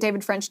the way that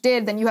David French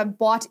did, then you have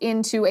bought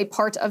into a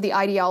part of the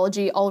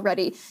ideology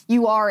already.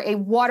 You are a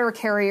water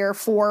carrier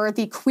for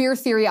the queer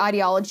theory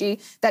ideology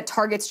that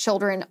targets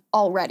children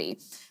already.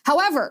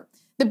 However,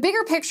 the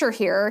bigger picture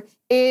here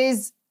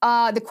is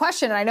the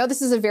question, and I know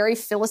this is a very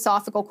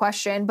philosophical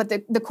question, but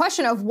the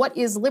question of what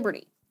is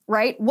liberty,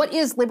 right? What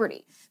is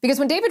liberty? Because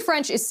when David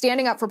French is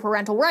standing up for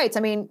parental rights,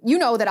 I mean, you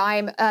know that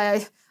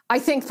I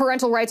think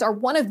parental rights are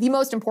one of the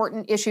most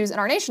important issues in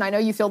our nation. I know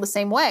you feel the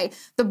same way.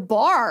 The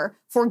bar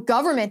for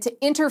government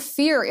to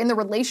interfere in the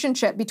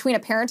relationship between a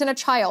parent and a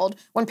child,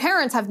 when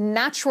parents have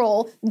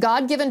natural,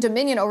 God-given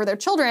dominion over their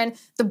children,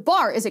 the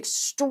bar is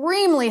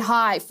extremely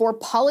high for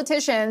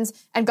politicians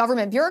and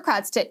government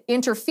bureaucrats to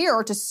interfere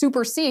or to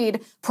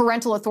supersede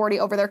parental authority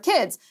over their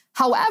kids.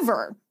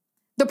 However,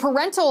 the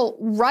parental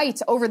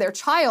right over their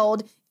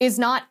child is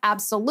not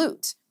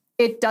absolute.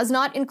 It does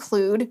not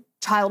include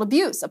child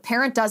abuse. A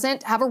parent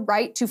doesn't have a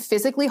right to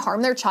physically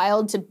harm their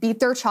child, to beat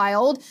their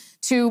child,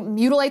 to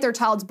mutilate their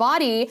child's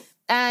body,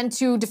 and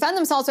to defend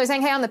themselves by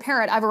saying, hey, I'm the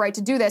parent, I have a right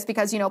to do this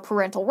because,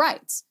 parental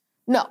rights.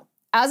 No.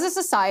 As a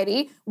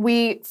society,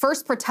 we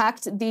first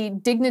protect the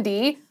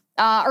dignity,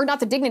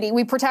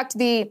 we protect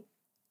the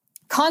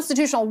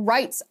constitutional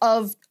rights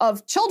of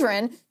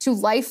children to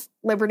life,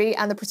 liberty,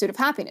 and the pursuit of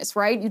happiness,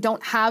 right? You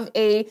don't have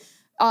a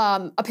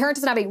parent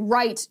doesn't have a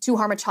right to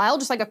harm a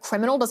child, just like a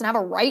criminal doesn't have a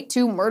right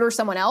to murder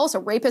someone else. A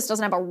rapist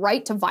doesn't have a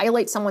right to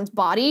violate someone's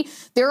body.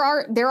 There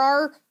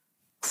are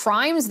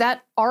crimes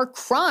that are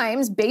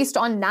crimes based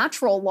on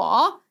natural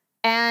law,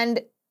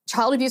 and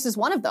child abuse is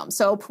one of them.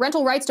 So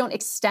parental rights don't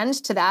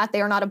extend to that.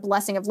 They are not a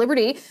blessing of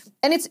liberty.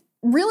 And it's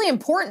really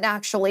important,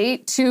 actually,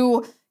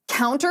 to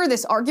counter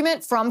this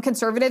argument from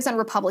conservatives and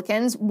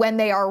Republicans when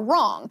they are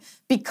wrong,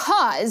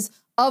 because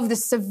of the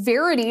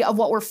severity of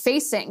what we're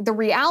facing, the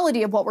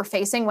reality of what we're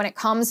facing when it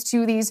comes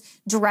to these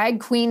drag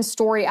queen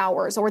story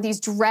hours or these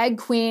drag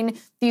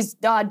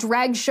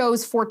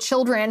shows for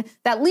children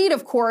that lead,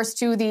 of course,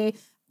 to the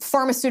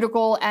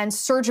pharmaceutical and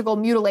surgical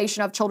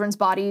mutilation of children's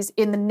bodies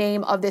in the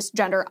name of this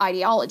gender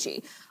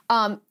ideology.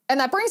 And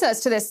that brings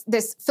us to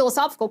this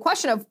philosophical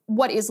question of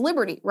what is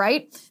liberty,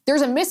 right?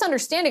 There's a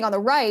misunderstanding on the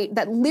right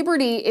that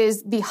liberty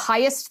is the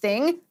highest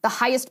thing, the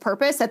highest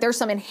purpose, that there's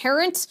some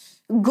inherent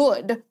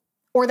good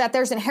or that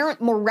there's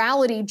inherent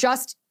morality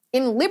just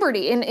in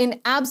liberty,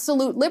 in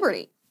absolute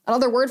liberty.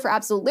 Another word for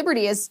absolute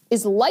liberty is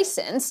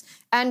license.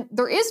 And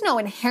there is no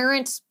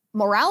inherent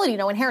morality,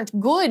 no inherent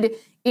good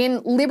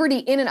in liberty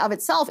in and of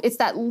itself. It's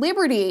that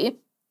liberty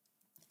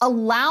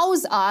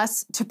allows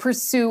us to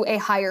pursue a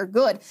higher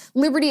good.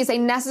 Liberty is a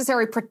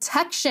necessary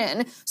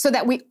protection so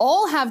that we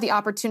all have the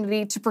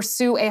opportunity to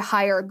pursue a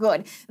higher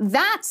good.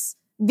 That's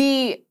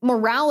the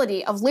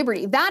morality of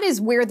liberty. That is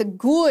where the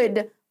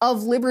good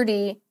of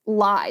liberty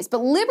lies. But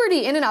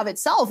liberty in and of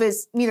itself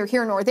is neither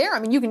here nor there. I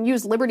mean, you can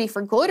use liberty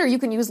for good or you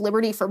can use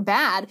liberty for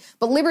bad,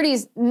 but liberty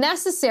is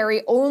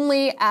necessary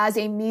only as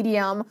a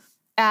medium,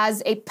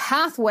 as a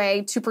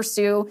pathway to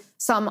pursue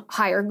some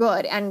higher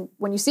good. And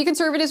when you see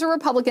conservatives or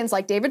Republicans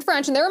like David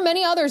French, and there are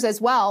many others as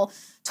well,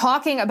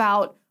 talking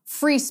about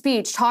free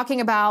speech,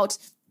 talking about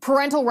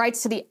parental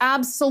rights to the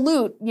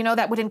absolute,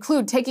 that would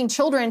include taking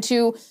children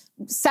to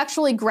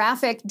sexually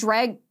graphic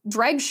drag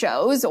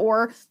shows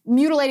or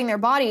mutilating their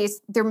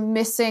bodies, they're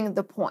missing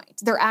the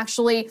point.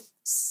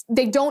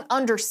 They don't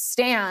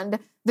understand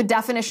the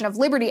definition of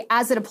liberty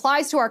as it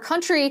applies to our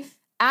country,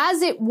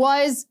 as it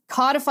was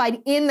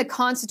codified in the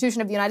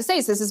Constitution of the United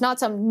States. This is not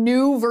some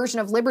new version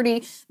of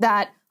liberty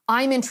that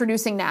I'm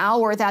introducing now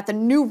or that the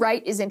new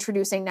right is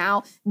introducing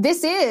now.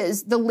 This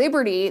is the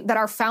liberty that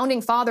our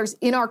founding fathers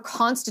in our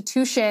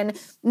Constitution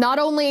not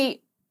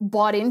only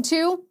bought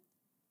into,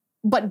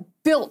 but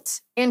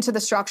built into the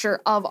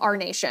structure of our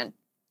nation.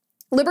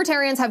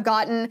 Libertarians have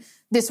gotten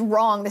this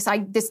wrong,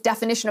 this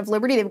definition of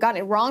liberty. They've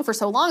gotten it wrong for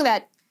so long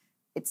that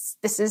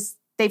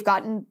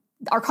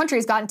our country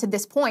has gotten to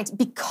this point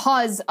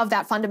because of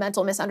that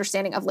fundamental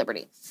misunderstanding of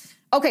liberty.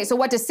 Okay, so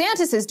what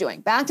DeSantis is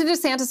doing, back to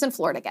DeSantis in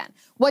Florida again.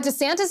 What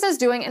DeSantis is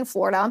doing in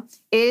Florida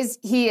is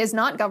he is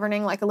not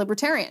governing like a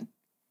libertarian.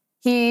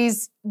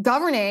 He's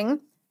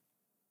governing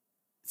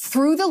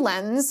through the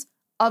lens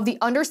of the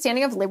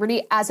understanding of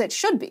liberty as it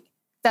should be.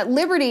 That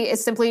liberty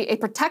is simply a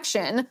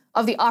protection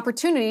of the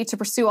opportunity to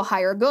pursue a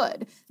higher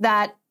good.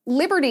 That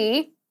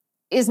liberty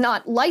is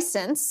not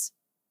license.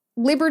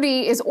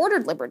 Liberty is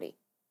ordered liberty.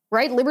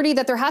 Right? Liberty,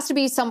 that there has to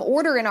be some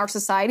order in our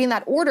society, and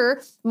that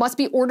order must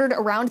be ordered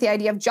around the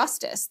idea of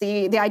justice.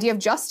 The idea of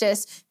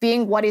justice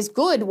being what is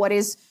good, what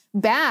is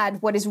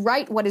bad, what is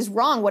right, what is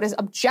wrong, what is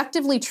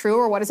objectively true,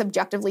 or what is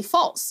objectively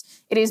false.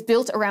 It is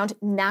built around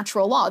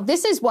natural law.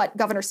 This is what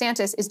Governor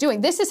DeSantis is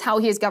doing. This is how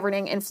he is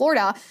governing in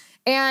Florida.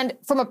 And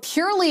from a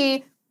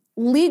purely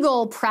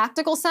legal,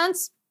 practical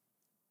sense,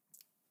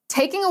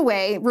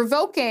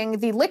 revoking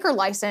the liquor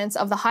license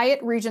of the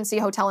Hyatt Regency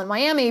Hotel in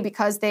Miami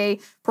because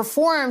they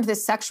performed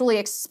this sexually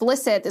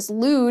explicit, this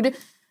lewd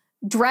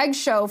drag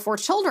show for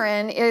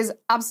children is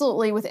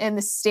absolutely within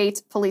the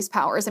state police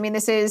powers. I mean,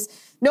 this is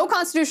no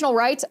constitutional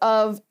right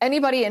of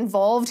anybody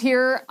involved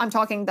here. I'm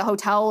talking the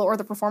hotel or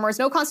the performers.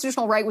 No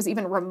constitutional right was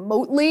even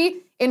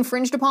remotely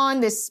infringed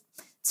upon. It's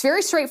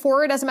very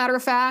straightforward, as a matter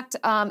of fact.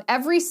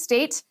 Every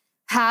state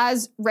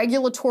has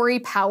regulatory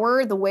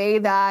power the way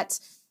that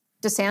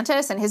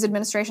DeSantis and his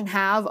administration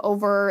have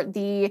over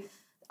the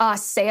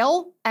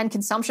sale and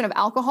consumption of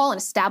alcohol and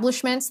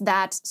establishments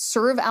that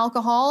serve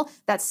alcohol,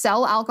 that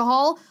sell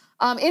alcohol.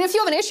 And if you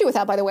have an issue with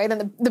that, by the way,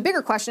 then the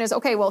bigger question is,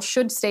 okay, well,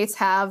 should states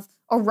have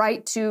a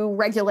right to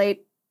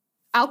regulate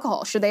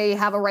alcohol? Should they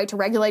have a right to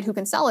regulate who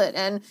can sell it?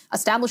 And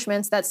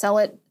establishments that sell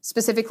it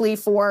specifically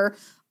for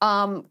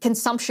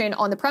consumption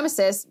on the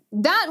premises,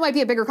 that might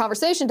be a bigger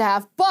conversation to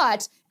have.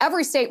 But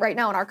every state right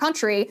now in our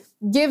country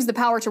gives the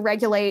power to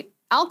regulate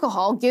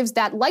alcohol, gives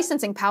that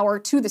licensing power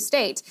to the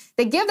state.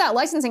 They give that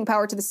licensing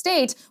power to the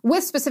state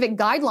with specific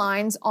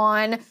guidelines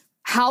on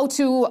how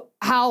to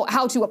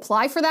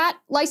apply for that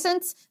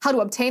license, how to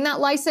obtain that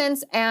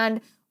license,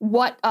 and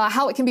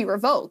how it can be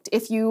revoked.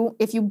 If you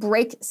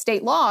break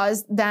state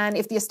laws, then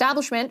if the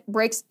establishment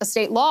breaks a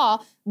state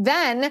law,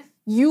 then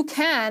you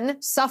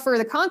can suffer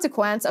the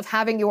consequence of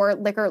having your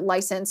liquor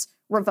license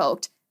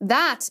revoked.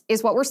 That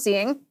is what we're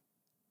seeing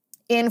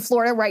in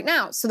Florida right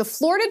now. So the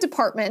Florida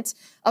Department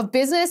of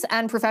Business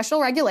and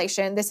Professional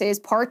Regulation, this is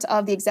part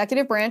of the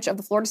executive branch of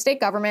the Florida state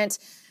government,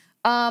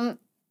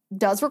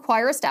 does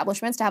require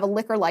establishments to have a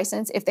liquor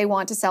license if they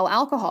want to sell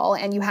alcohol,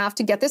 and you have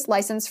to get this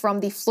license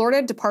from the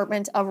Florida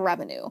Department of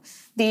Revenue.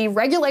 The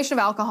regulation of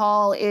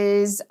alcohol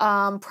is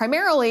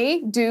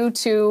primarily due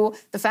to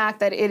the fact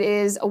that it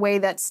is a way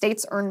that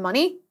states earn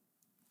money.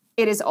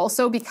 It is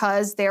also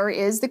because there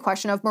is the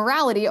question of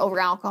morality over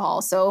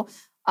alcohol. So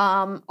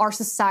our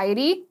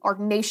society, our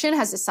nation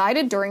has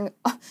decided during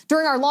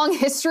our long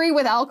history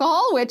with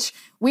alcohol, which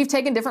we've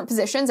taken different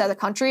positions as a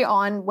country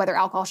on whether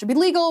alcohol should be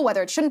legal,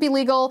 whether it shouldn't be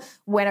legal,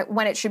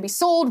 when it should be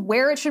sold,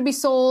 where it should be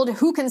sold,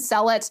 who can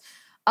sell it.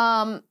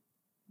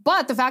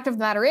 But the fact of the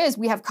matter is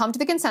we have come to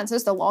the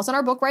consensus, the laws in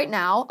our book right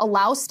now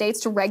allow states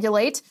to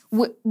regulate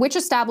which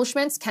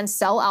establishments can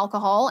sell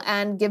alcohol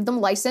and give them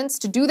license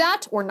to do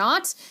that or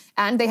not.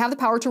 And they have the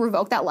power to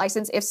revoke that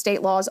license if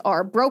state laws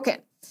are broken.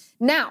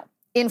 Now,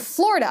 in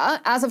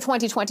Florida, as of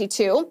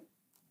 2022,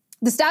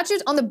 the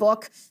statutes on the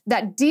book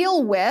that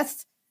deal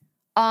with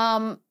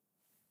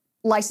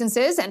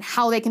licenses and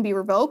how they can be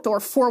revoked or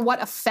for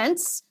what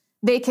offense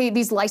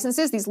these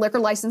liquor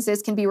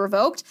licenses can be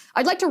revoked.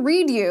 I'd like to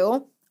read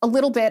you a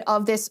little bit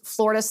of this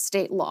Florida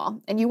state law,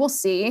 and you will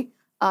see,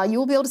 you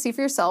will be able to see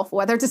for yourself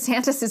whether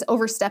DeSantis is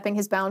overstepping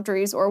his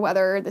boundaries or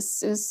whether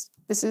this is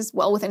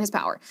well within his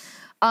power.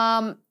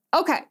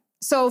 Okay,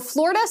 so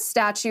Florida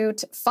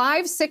statute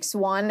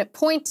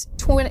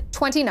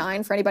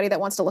 561.29, for anybody that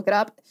wants to look it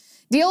up,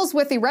 deals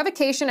with the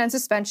revocation and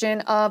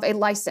suspension of a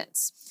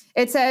license.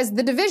 It says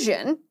the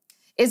division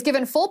is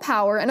given full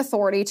power and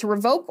authority to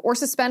revoke or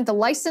suspend the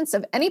license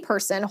of any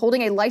person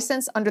holding a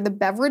license under the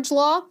beverage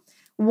law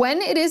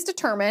when it is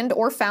determined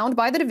or found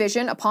by the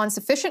division upon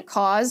sufficient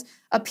cause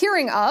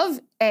appearing of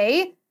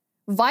a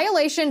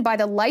violation by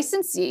the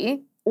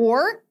licensee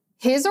or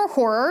his or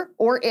her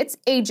or its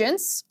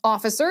agents,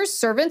 officers,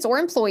 servants, or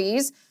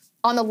employees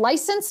on the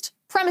licensed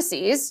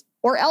premises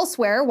or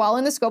elsewhere while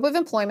in the scope of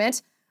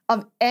employment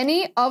of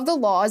any of the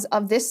laws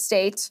of this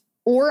state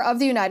or of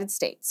the United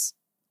States,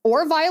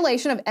 or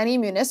violation of any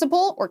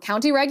municipal or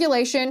county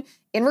regulation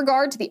in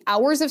regard to the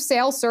hours of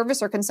sale,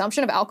 service, or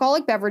consumption of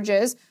alcoholic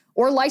beverages,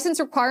 or license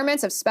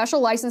requirements of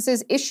special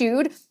licenses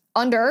issued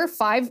under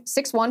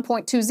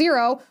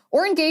 561.20,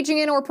 or engaging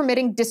in or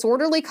permitting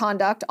disorderly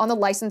conduct on the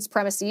licensed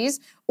premises,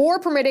 or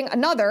permitting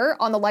another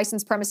on the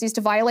licensed premises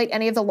to violate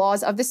any of the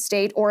laws of the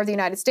state or of the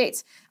United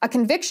States. A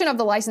conviction of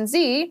the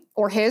licensee,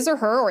 or his or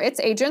her or its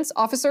agents,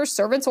 officers,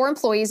 servants, or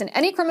employees in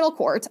any criminal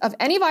court of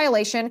any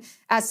violation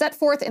as set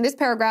forth in this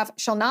paragraph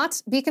shall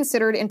not be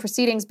considered in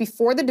proceedings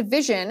before the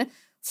division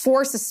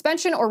for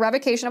suspension or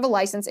revocation of a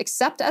license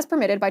except as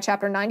permitted by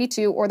Chapter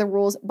 92 or the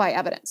rules by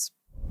evidence.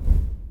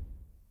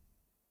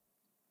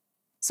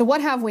 So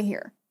what have we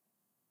here?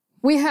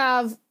 We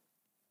have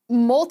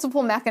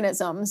multiple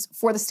mechanisms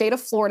for the state of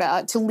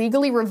Florida to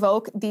legally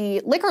revoke the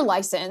liquor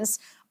license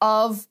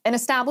of an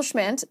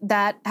establishment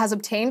that has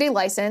obtained a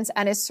license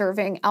and is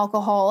serving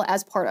alcohol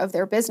as part of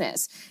their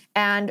business.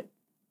 And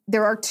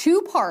there are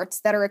two parts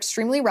that are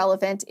extremely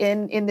relevant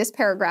in this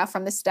paragraph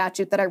from the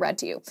statute that I read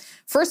to you.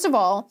 First of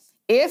all,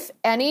 if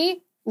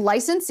any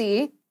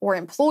licensee or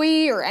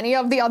employee or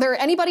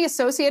anybody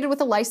associated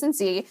with a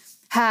licensee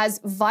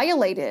has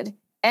violated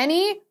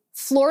any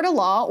Florida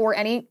law or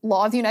any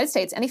law of the United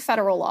States, any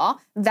federal law,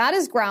 that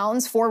is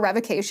grounds for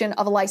revocation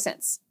of a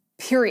license,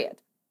 period.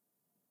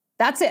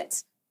 That's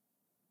it.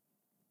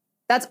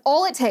 That's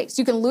all it takes.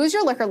 You can lose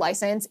your liquor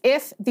license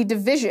if the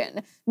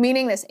division,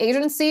 meaning this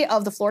agency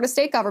of the Florida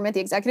state government,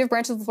 the executive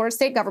branch of the Florida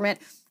state government,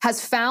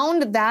 has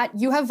found that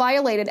you have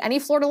violated any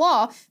Florida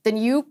law, then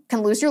you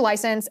can lose your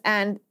license,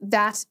 and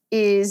that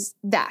is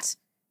that.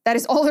 That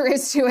is all there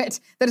is to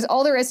it. That is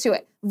all there is to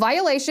it.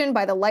 Violation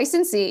by the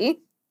licensee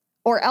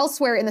or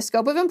elsewhere in the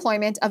scope of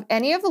employment of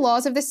any of the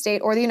laws of the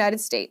state or the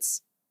United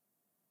States.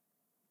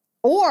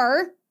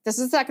 Or, this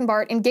is the second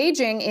part,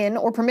 engaging in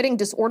or permitting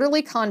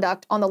disorderly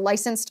conduct on the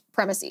licensed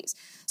premises.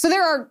 So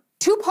there are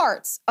two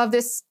parts of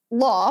this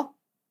law,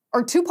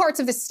 or two parts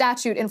of this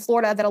statute in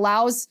Florida that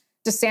allows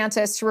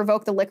DeSantis to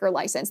revoke the liquor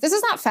license. This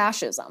is not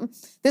fascism.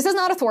 This is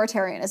not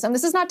authoritarianism.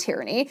 This is not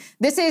tyranny.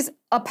 This is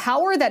a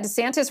power that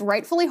DeSantis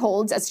rightfully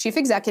holds as chief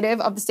executive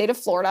of the state of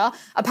Florida,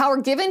 a power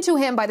given to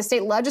him by the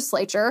state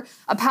legislature,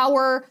 a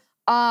power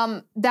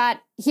that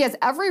he has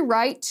every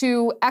right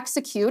to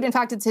execute. In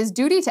fact, it's his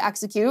duty to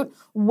execute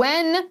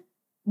when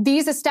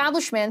these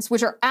establishments,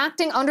 which are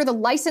acting under the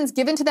license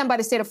given to them by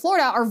the state of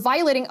Florida, are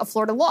violating a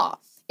Florida law.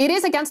 It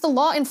is against the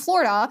law in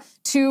Florida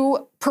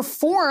to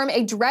perform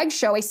a drag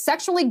show, a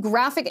sexually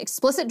graphic,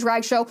 explicit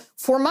drag show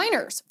for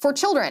minors, for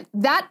children.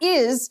 That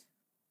is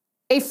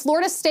a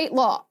Florida state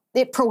law.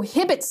 It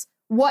prohibits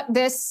what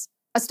this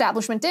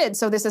establishment did.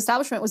 So this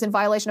establishment was in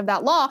violation of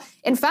that law.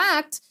 In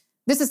fact,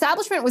 this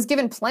establishment was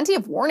given plenty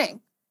of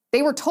warning.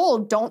 They were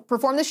told, don't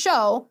perform the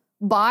show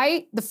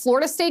by the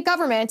Florida state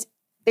government.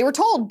 They were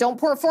told, don't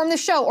perform the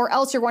show or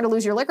else you're going to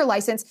lose your liquor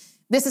license.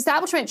 This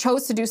establishment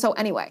chose to do so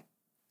anyway.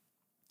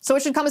 So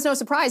it should come as no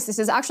surprise. This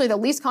is actually the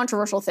least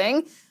controversial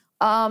thing.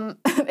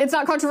 It's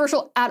not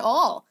controversial at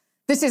all.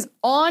 This is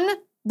on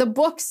the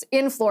books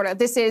in Florida.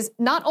 This is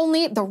not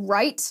only the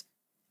right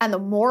and the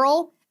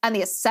moral and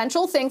the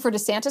essential thing for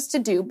DeSantis to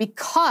do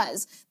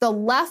because the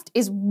left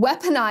is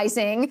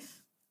weaponizing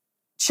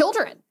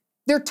children.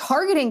 They're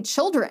targeting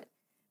children.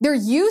 They're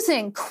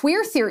using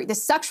queer theory, the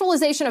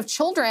sexualization of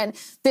children,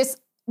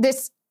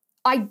 this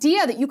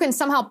idea that you can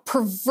somehow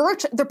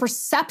pervert the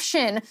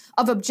perception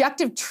of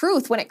objective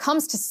truth when it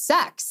comes to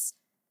sex,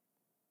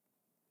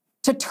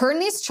 to turn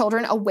these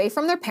children away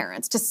from their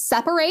parents, to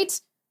separate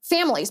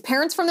families,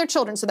 parents from their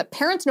children, so that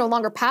parents no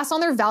longer pass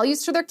on their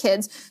values to their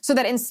kids, so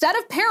that instead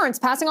of parents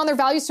passing on their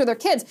values to their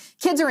kids,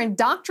 kids are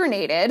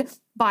indoctrinated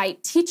by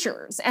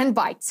teachers and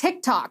by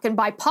TikTok and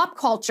by pop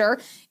culture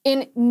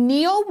in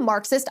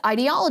neo-Marxist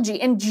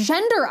ideology and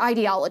gender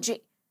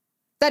ideology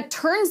that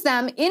turns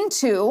them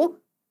into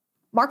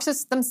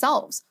Marxists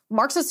themselves,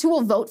 Marxists who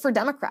will vote for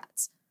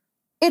Democrats.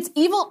 It's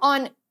evil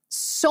on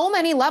so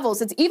many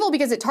levels. It's evil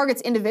because it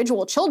targets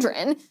individual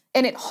children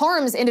and it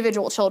harms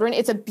individual children.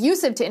 It's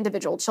abusive to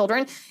individual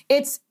children.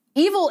 It's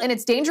evil and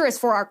it's dangerous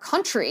for our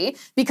country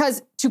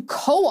because to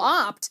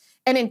co-opt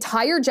an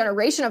entire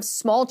generation of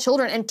small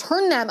children and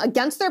turn them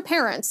against their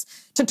parents,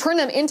 to turn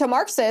them into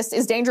Marxists,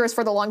 is dangerous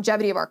for the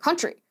longevity of our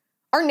country.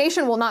 Our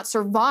nation will not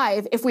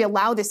survive if we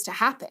allow this to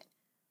happen.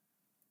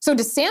 So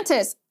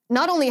DeSantis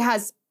not only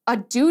has a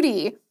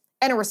duty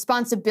and a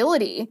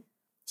responsibility,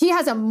 he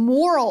has a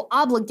moral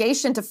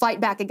obligation to fight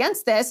back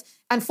against this.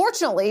 And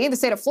fortunately, the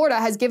state of Florida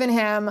has given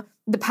him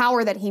the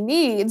power that he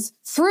needs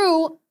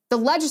through the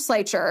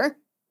legislature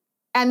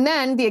and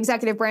then the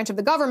executive branch of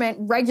the government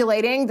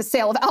regulating the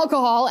sale of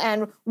alcohol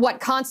and what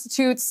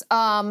constitutes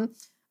an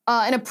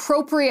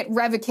appropriate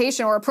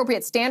revocation or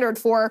appropriate standard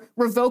for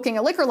revoking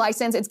a liquor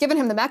license. It's given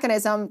him the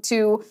mechanism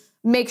to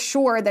make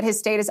sure that his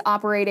state is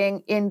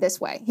operating in this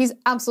way. He's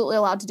absolutely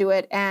allowed to do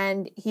it,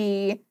 and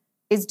he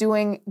is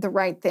doing the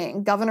right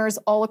thing. Governors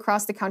all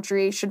across the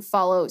country should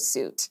follow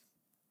suit.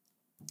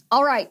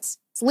 All right,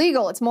 it's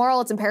legal, it's moral,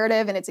 it's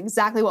imperative, and it's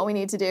exactly what we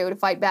need to do to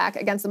fight back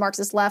against the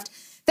Marxist left.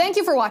 Thank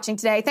you for watching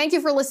today. Thank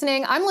you for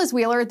listening. I'm Liz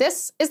Wheeler.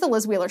 This is The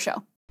Liz Wheeler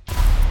Show.